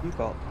 You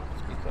call it.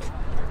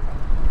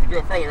 You do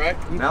it further,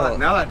 right? Now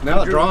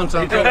that drawing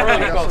sounds better.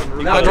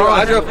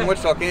 I drove from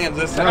Wichita,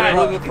 Kansas. A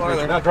little bit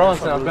farther. Now drawing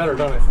sounds better,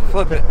 don't it?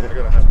 Flip it. You're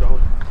gonna have to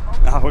hold it.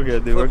 Oh, we're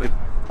good, dude. We're good.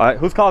 All right,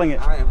 who's calling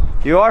it? I am.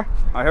 You are?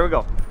 All right, here we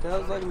go.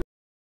 Tails like me.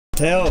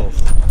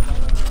 Tails.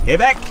 Get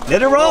back.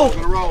 Let it roll.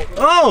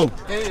 Oh.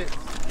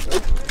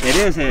 It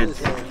is heads.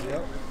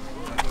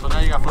 So now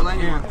you got flip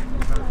again.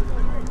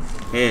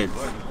 Heads.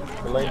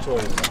 The lane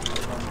choice.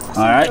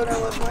 All right.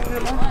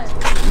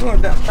 You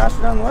want to pass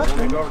it down the left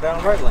lane? Go over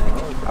down the right lane.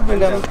 I've been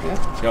down the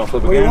left. You want to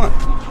flip What do you again? want?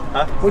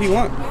 Huh? What do you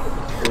want?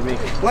 For me.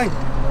 Lane.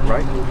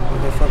 Right?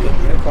 Okay, flip it.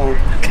 They're calling.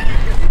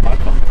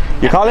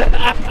 You call it?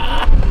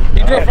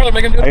 You drove further,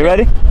 make him do it. Are you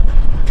ready? All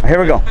right, here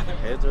we go.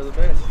 Heads are the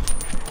best.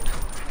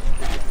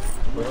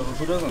 Well,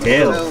 who doesn't?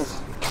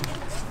 Tails.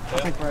 I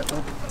think right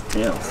though.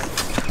 Tails.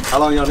 How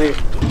long y'all need?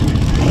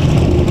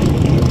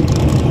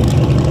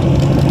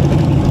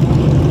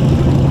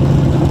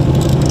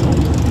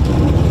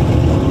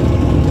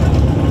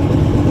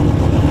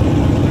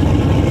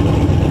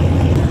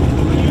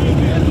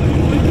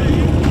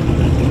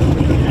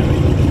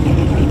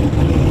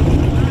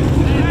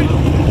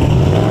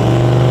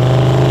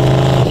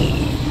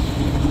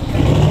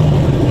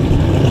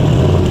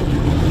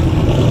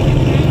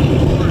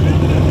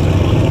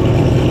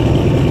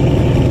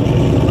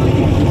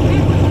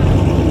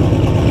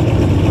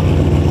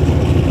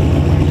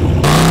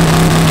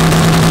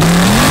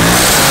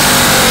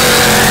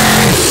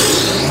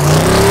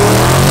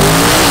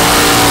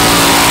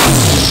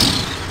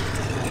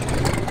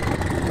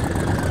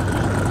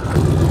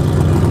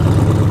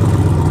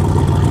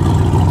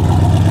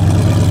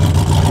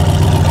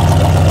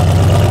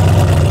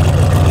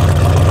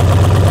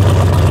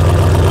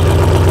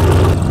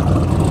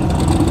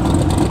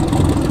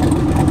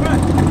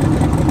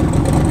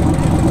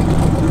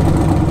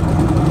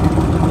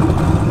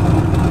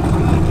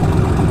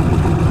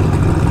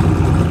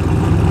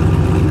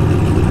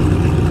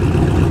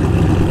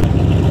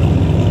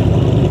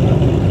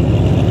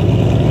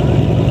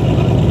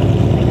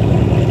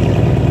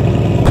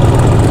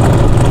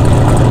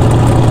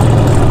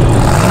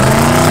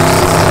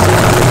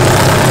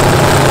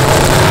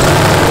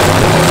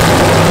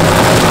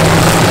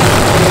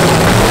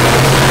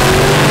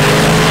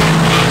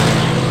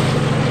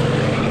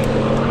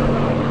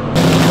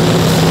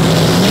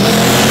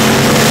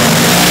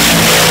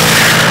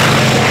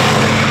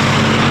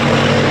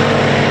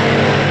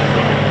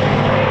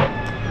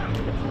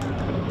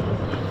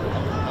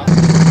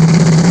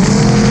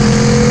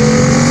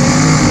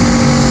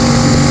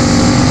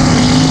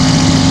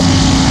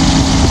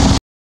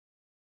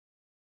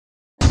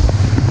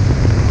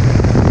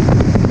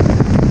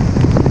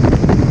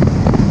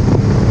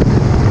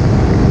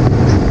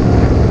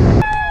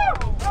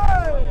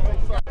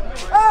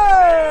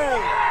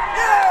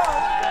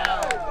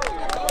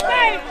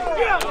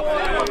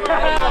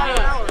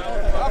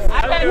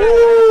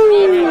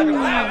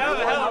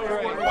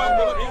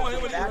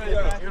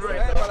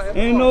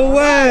 Ain't no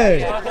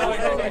way.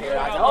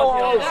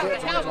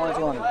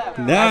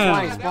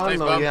 Damn.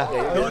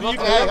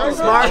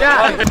 Smart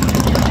guy.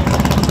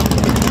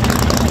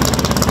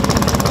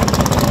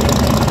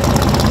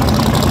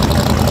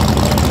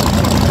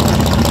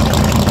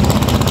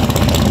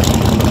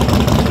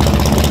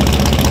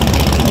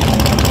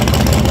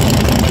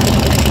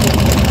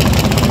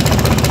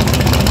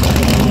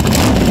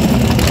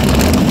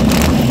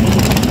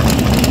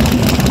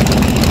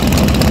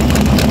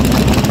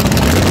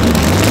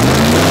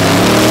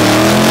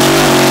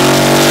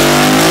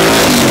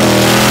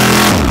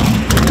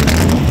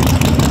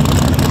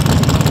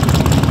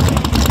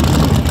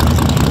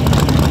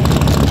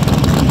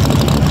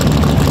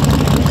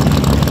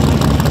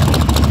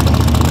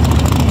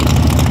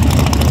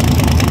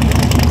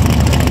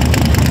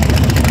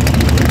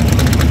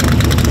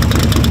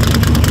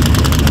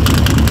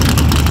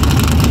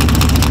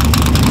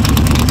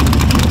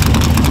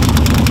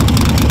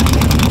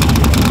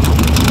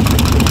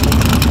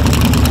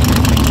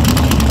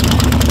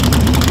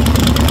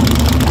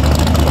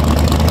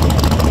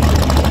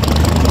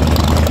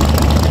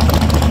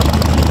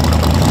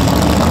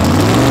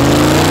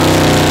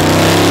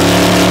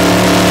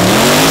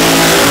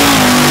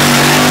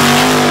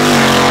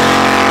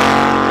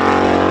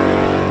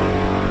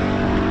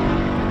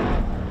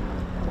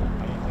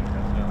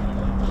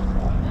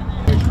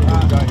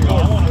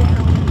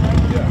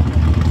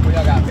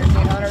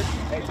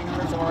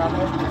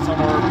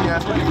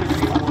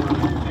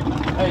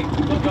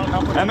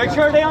 And make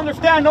sure they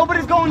understand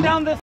nobody's going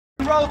down this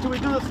road till we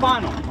do this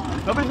final.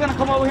 Nobody's gonna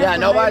come over here. Yeah,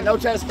 nobody, no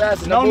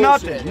trespassing, no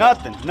nothing, bullshit.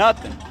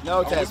 nothing.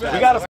 No trespassing. We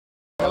got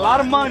a lot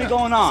of money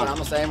going on. I'm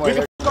the same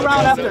way.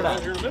 Around after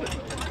that.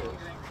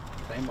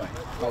 Same way.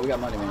 Oh, we got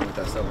money man with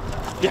that, so.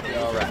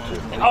 Yeah. All right.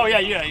 Oh, yeah,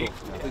 yeah. I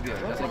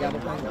got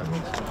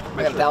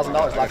 $1,000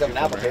 locked up in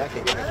Apple Pay. I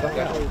can't get the fuck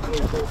out.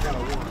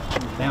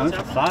 Damn, it's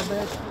a 5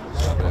 bed?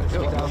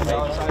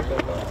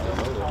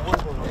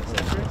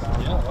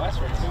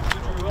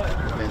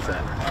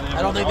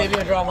 I don't think they've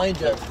even drawn lane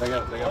judges. They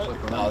got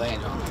flip. No, they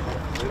ain't drawn.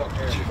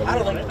 I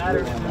don't think it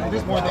matters.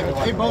 This more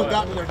they both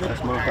got to their good.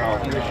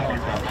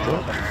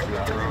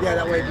 Yeah,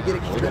 that way if you get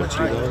it, keep it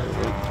straight.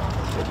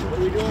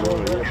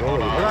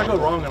 Where I go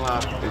wrong in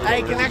life?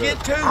 Hey, can I get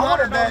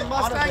 200 on the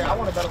Mustang? I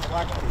want to bet on the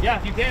black one. Yeah,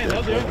 if you can,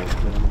 they'll do it.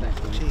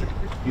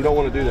 You don't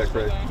want to do that,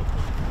 Craig.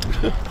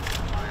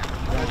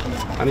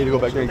 I need to go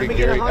back there and get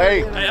Gary.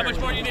 Hey, Hey, how much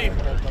more do you need?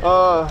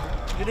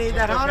 You need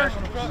that 100?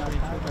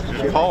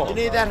 Paul. You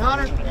need that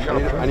 100?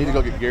 I need to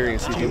go get Gary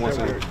and see if he wants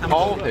to.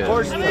 Paul? Of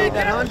course you need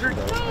that 100.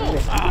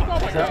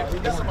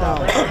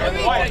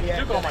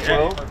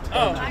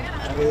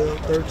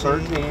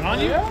 13. On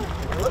you?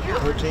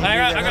 13. I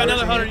got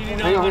another 100. You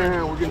need Hang on, another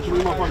hang on. We're getting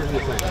 2 more partners in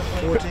this thing.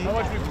 14. How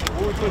much we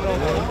put on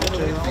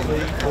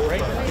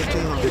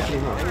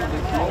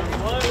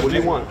 1500. What do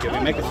you want? Can we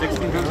make it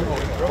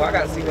 1600? Well, I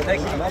got to see what they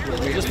come up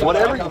with.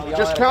 Whatever.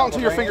 Just count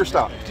until your fingers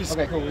stop.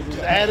 Okay, cool. Just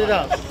add it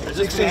up.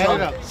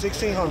 1600.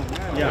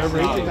 1600. Yeah.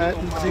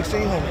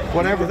 1600.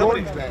 Whatever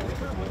Gordon's back.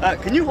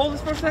 Can you hold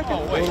this for a second?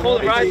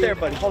 Hold it right there,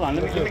 buddy. Hold on,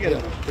 let me get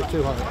it. For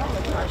 200.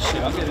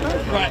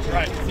 Right.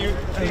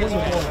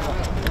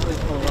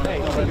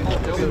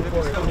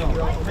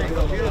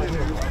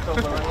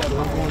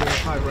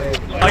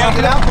 I got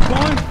it out for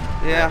coin?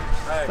 Yeah.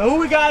 So who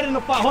we got in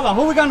the final? Hold on,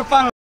 who we got in the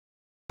final?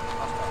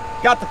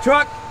 Got the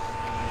truck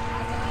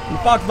and the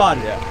Fox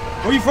body. Yeah.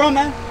 Where you from,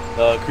 man?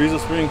 Creasel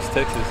Springs,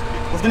 Texas.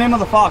 What's the name of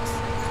the Fox?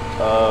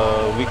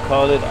 We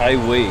call it I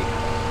Weigh.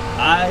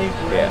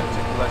 Yeah.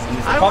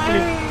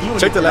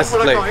 Check the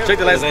license plate. Check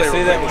the license plate. Did I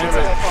say that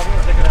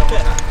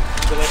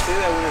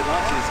when it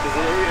launches? Because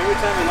every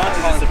time it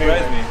launches, it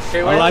surprises me.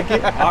 I like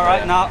it. All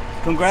right, now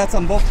congrats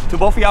on both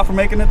of y'all for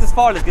making it this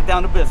far. Let's get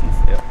down to business.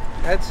 Yeah.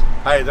 That's.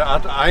 Hey,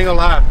 I ain't gonna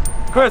lie.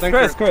 Chris. I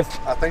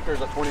think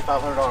there's a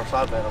 $2,500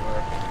 side bet over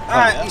there. All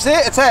right, you see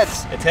it? It's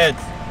heads. It's heads.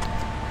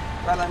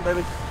 Right line,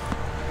 baby.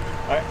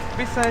 All right.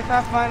 Be safe.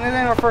 Have fun. It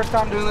ain't our first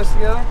time doing this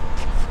together.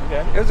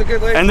 Okay. It was a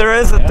good race. And there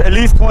is at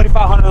least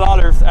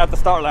 $2,500 at the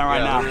start line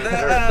right now.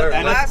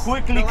 And it's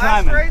quickly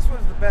climbing. The last race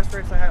was the best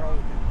race I had all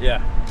weekend.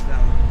 Yeah. So,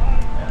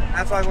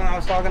 that's why when I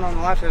was talking on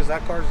the last race,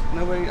 that car's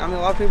nobody. I mean,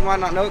 a lot of people might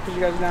not know it because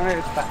you guys are down here.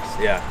 It's fast.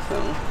 Yeah.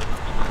 So.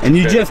 And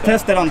you just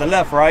tested on the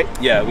left, right?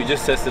 Yeah, we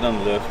just tested on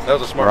the left. That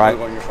was a smart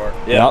move on your part.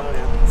 Yeah.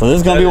 So this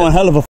is gonna be one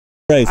hell of a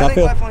race. I think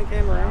feel. definitely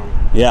came around.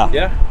 Yeah.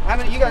 Yeah. I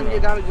mean, you guys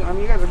get down to. I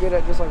mean, you guys are good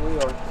at just like we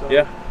are. So.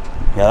 Yeah.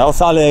 Yeah, that was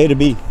solid A to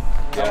B.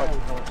 Yeah.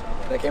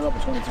 They came up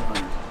with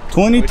 2,200.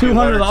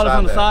 $2,200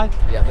 on the side?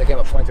 Yeah, they came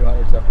up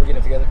 2,200. So we're getting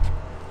it together.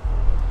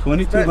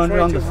 2,200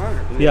 on the side.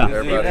 Yeah.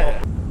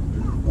 Everybody.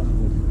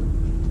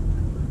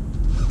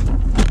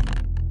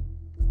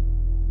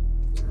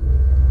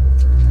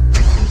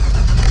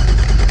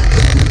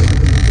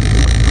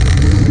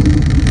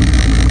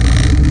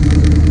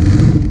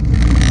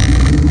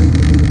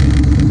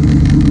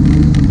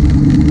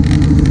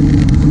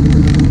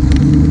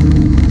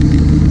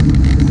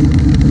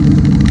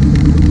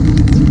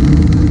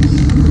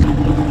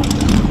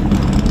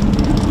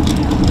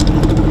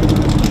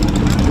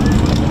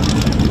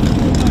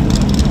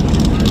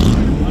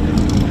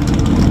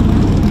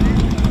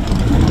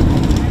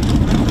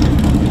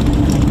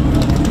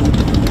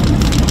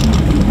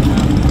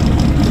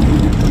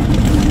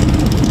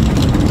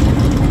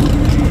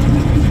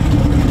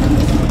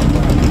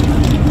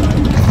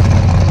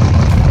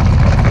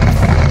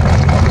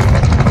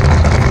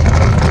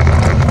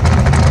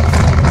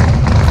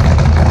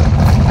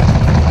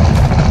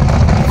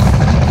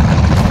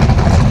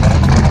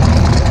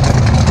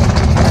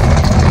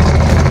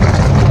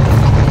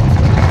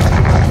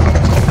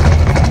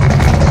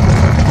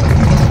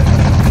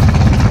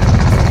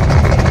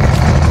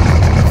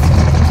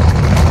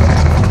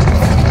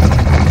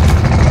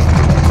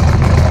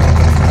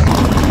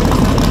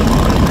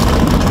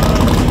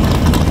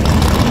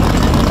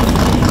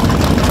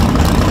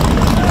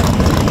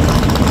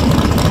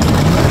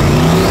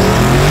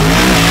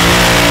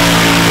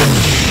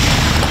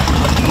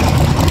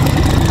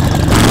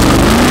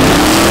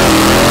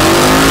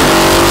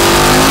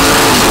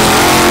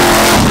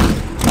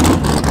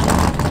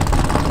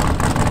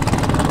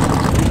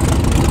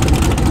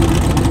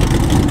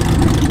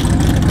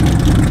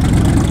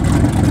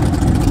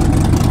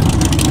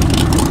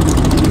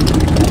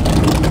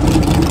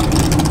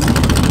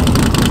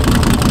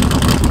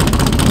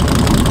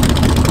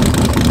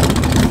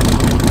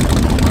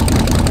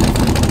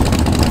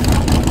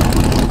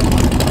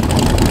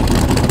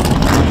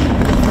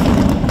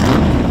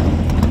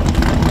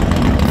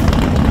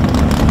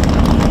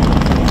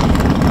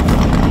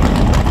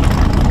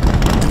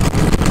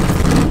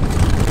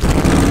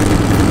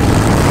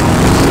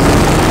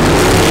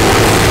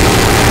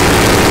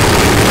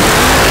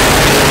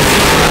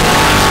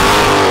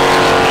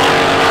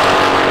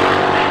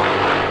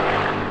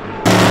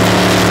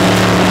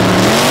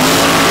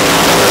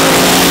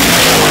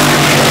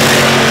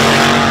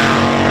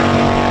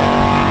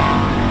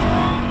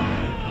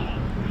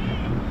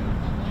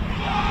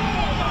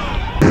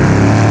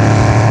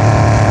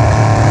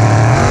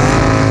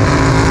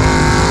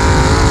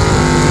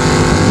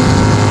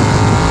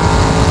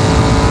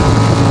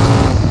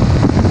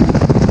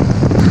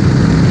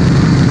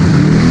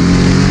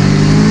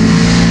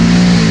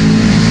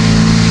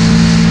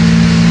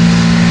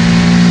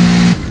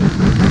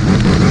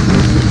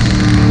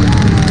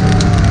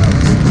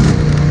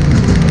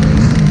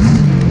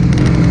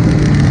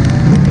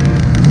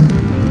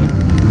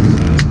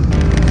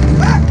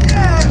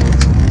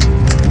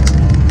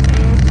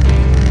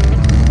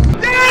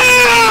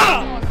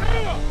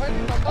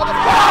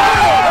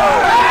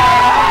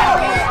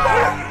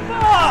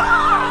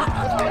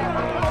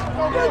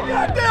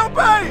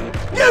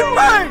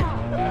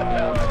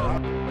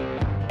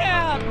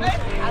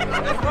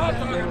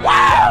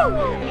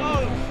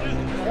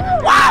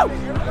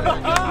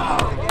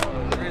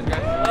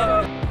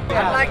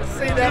 like to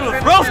see that. He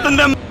was roasting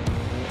them.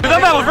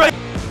 That man was right.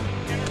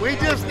 We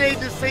just need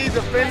to see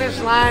the finish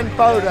line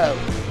photo.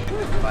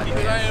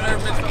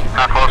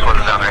 How close was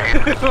it down there?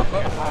 Just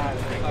over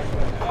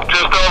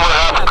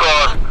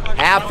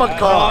half a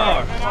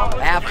car.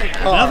 Half a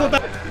car.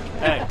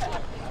 Hey,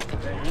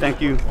 thank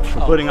you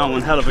for putting on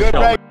one hell of a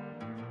show.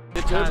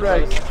 Good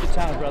race. Good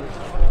time, brother.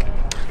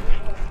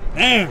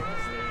 Damn.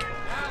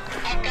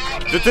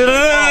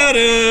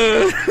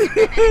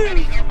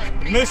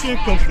 Mission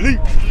complete.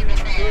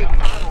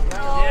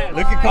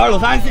 Look at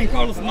Carlos. I ain't seen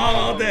Carlos smile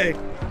all day.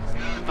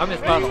 I've been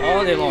smiling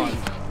all day long.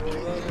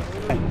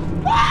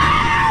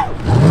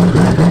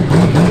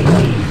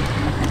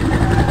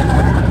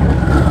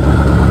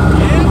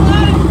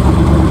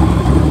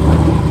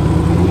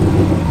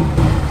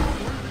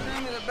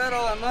 Bet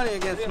all that money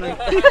against me.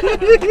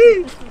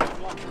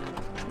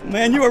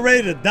 Man, you were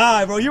ready to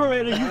die, bro. You were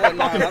ready to use the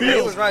fucking He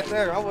field. was right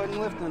there. I wasn't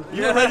lifting.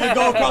 You were ready to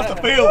go across the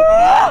field.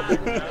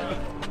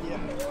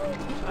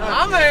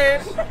 I'm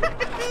in.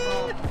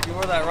 You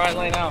were that right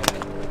lane out.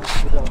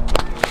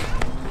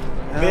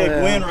 Big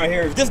win right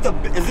here. Is this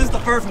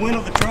the first win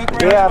of the truck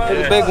right Yeah, here? for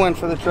the big win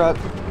for the truck.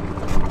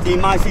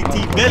 Team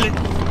ICT Billy.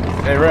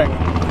 Hey, Rick.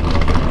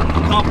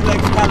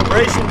 Complex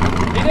calibration.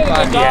 He did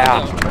a good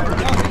job.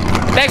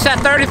 Thanks that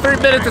 33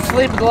 minutes of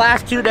sleep in the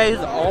last 2 days,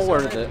 all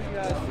worth it.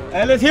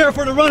 Hey, let's hear it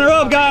for the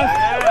runner-up, guys.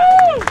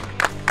 Woo!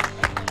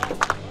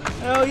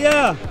 Hell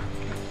yeah.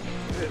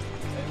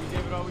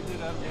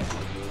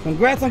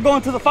 Congrats on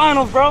going to the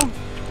finals, bro. That was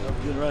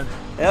a good run.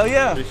 Hell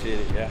yeah. Appreciate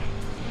it, yeah.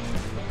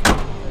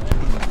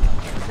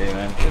 Hey,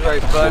 man. Good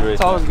race, bud.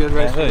 It's always a good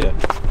race. Hell yeah.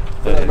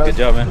 Good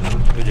job, man.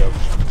 Good job.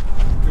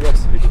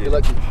 Appreciate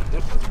it.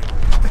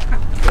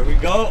 There we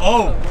go.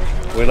 Oh.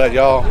 We let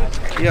y'all.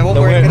 Yeah, we'll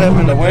break it up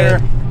in the winter.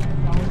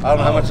 I don't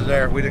know how much is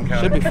there. We didn't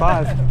count. Should be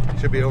 5.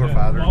 Should be over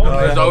 5.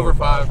 It's over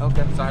 5.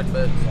 Okay. Side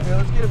bets. Yeah,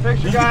 let's get a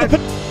picture,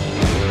 guys.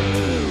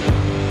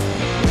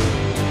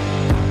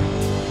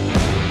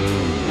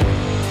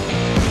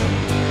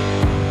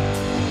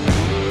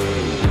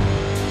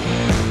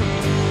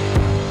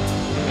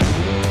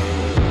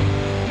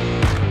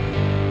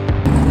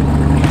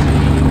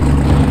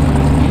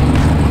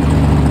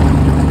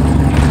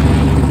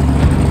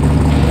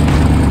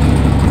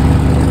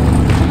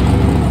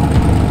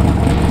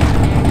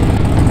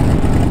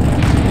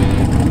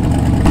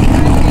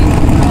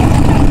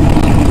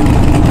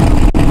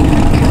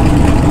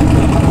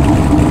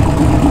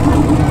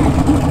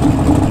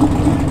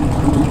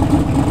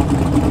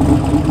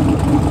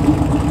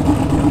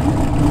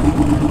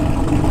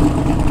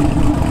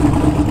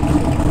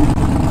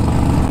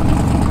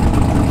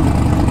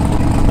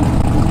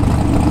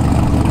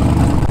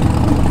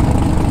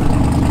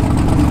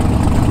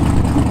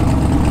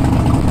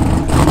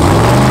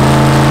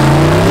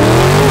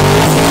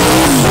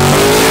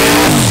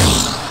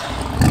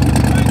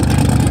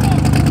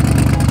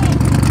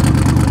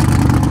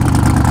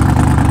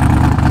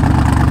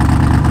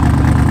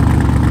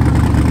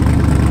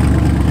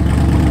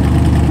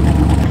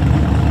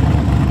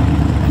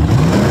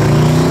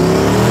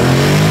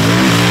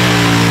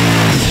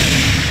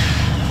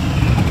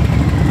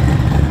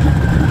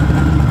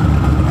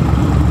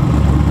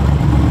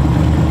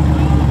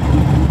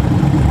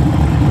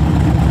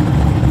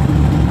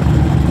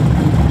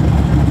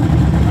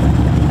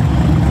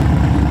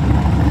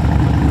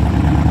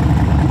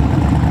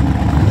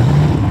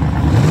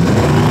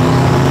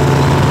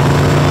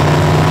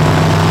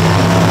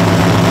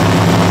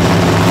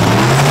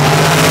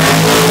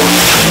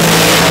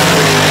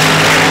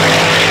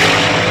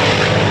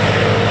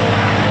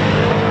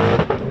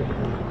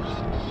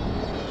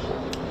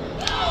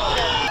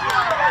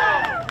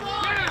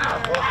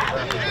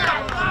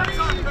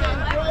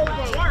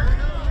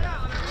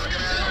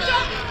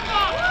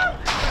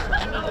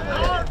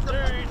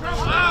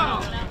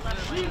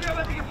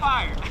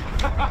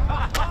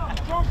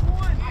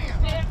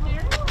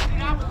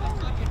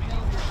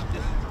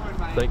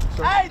 Thank you,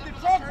 sir. Hey, the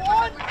truck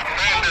won!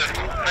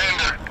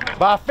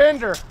 By a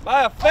fender.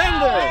 By a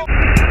fender.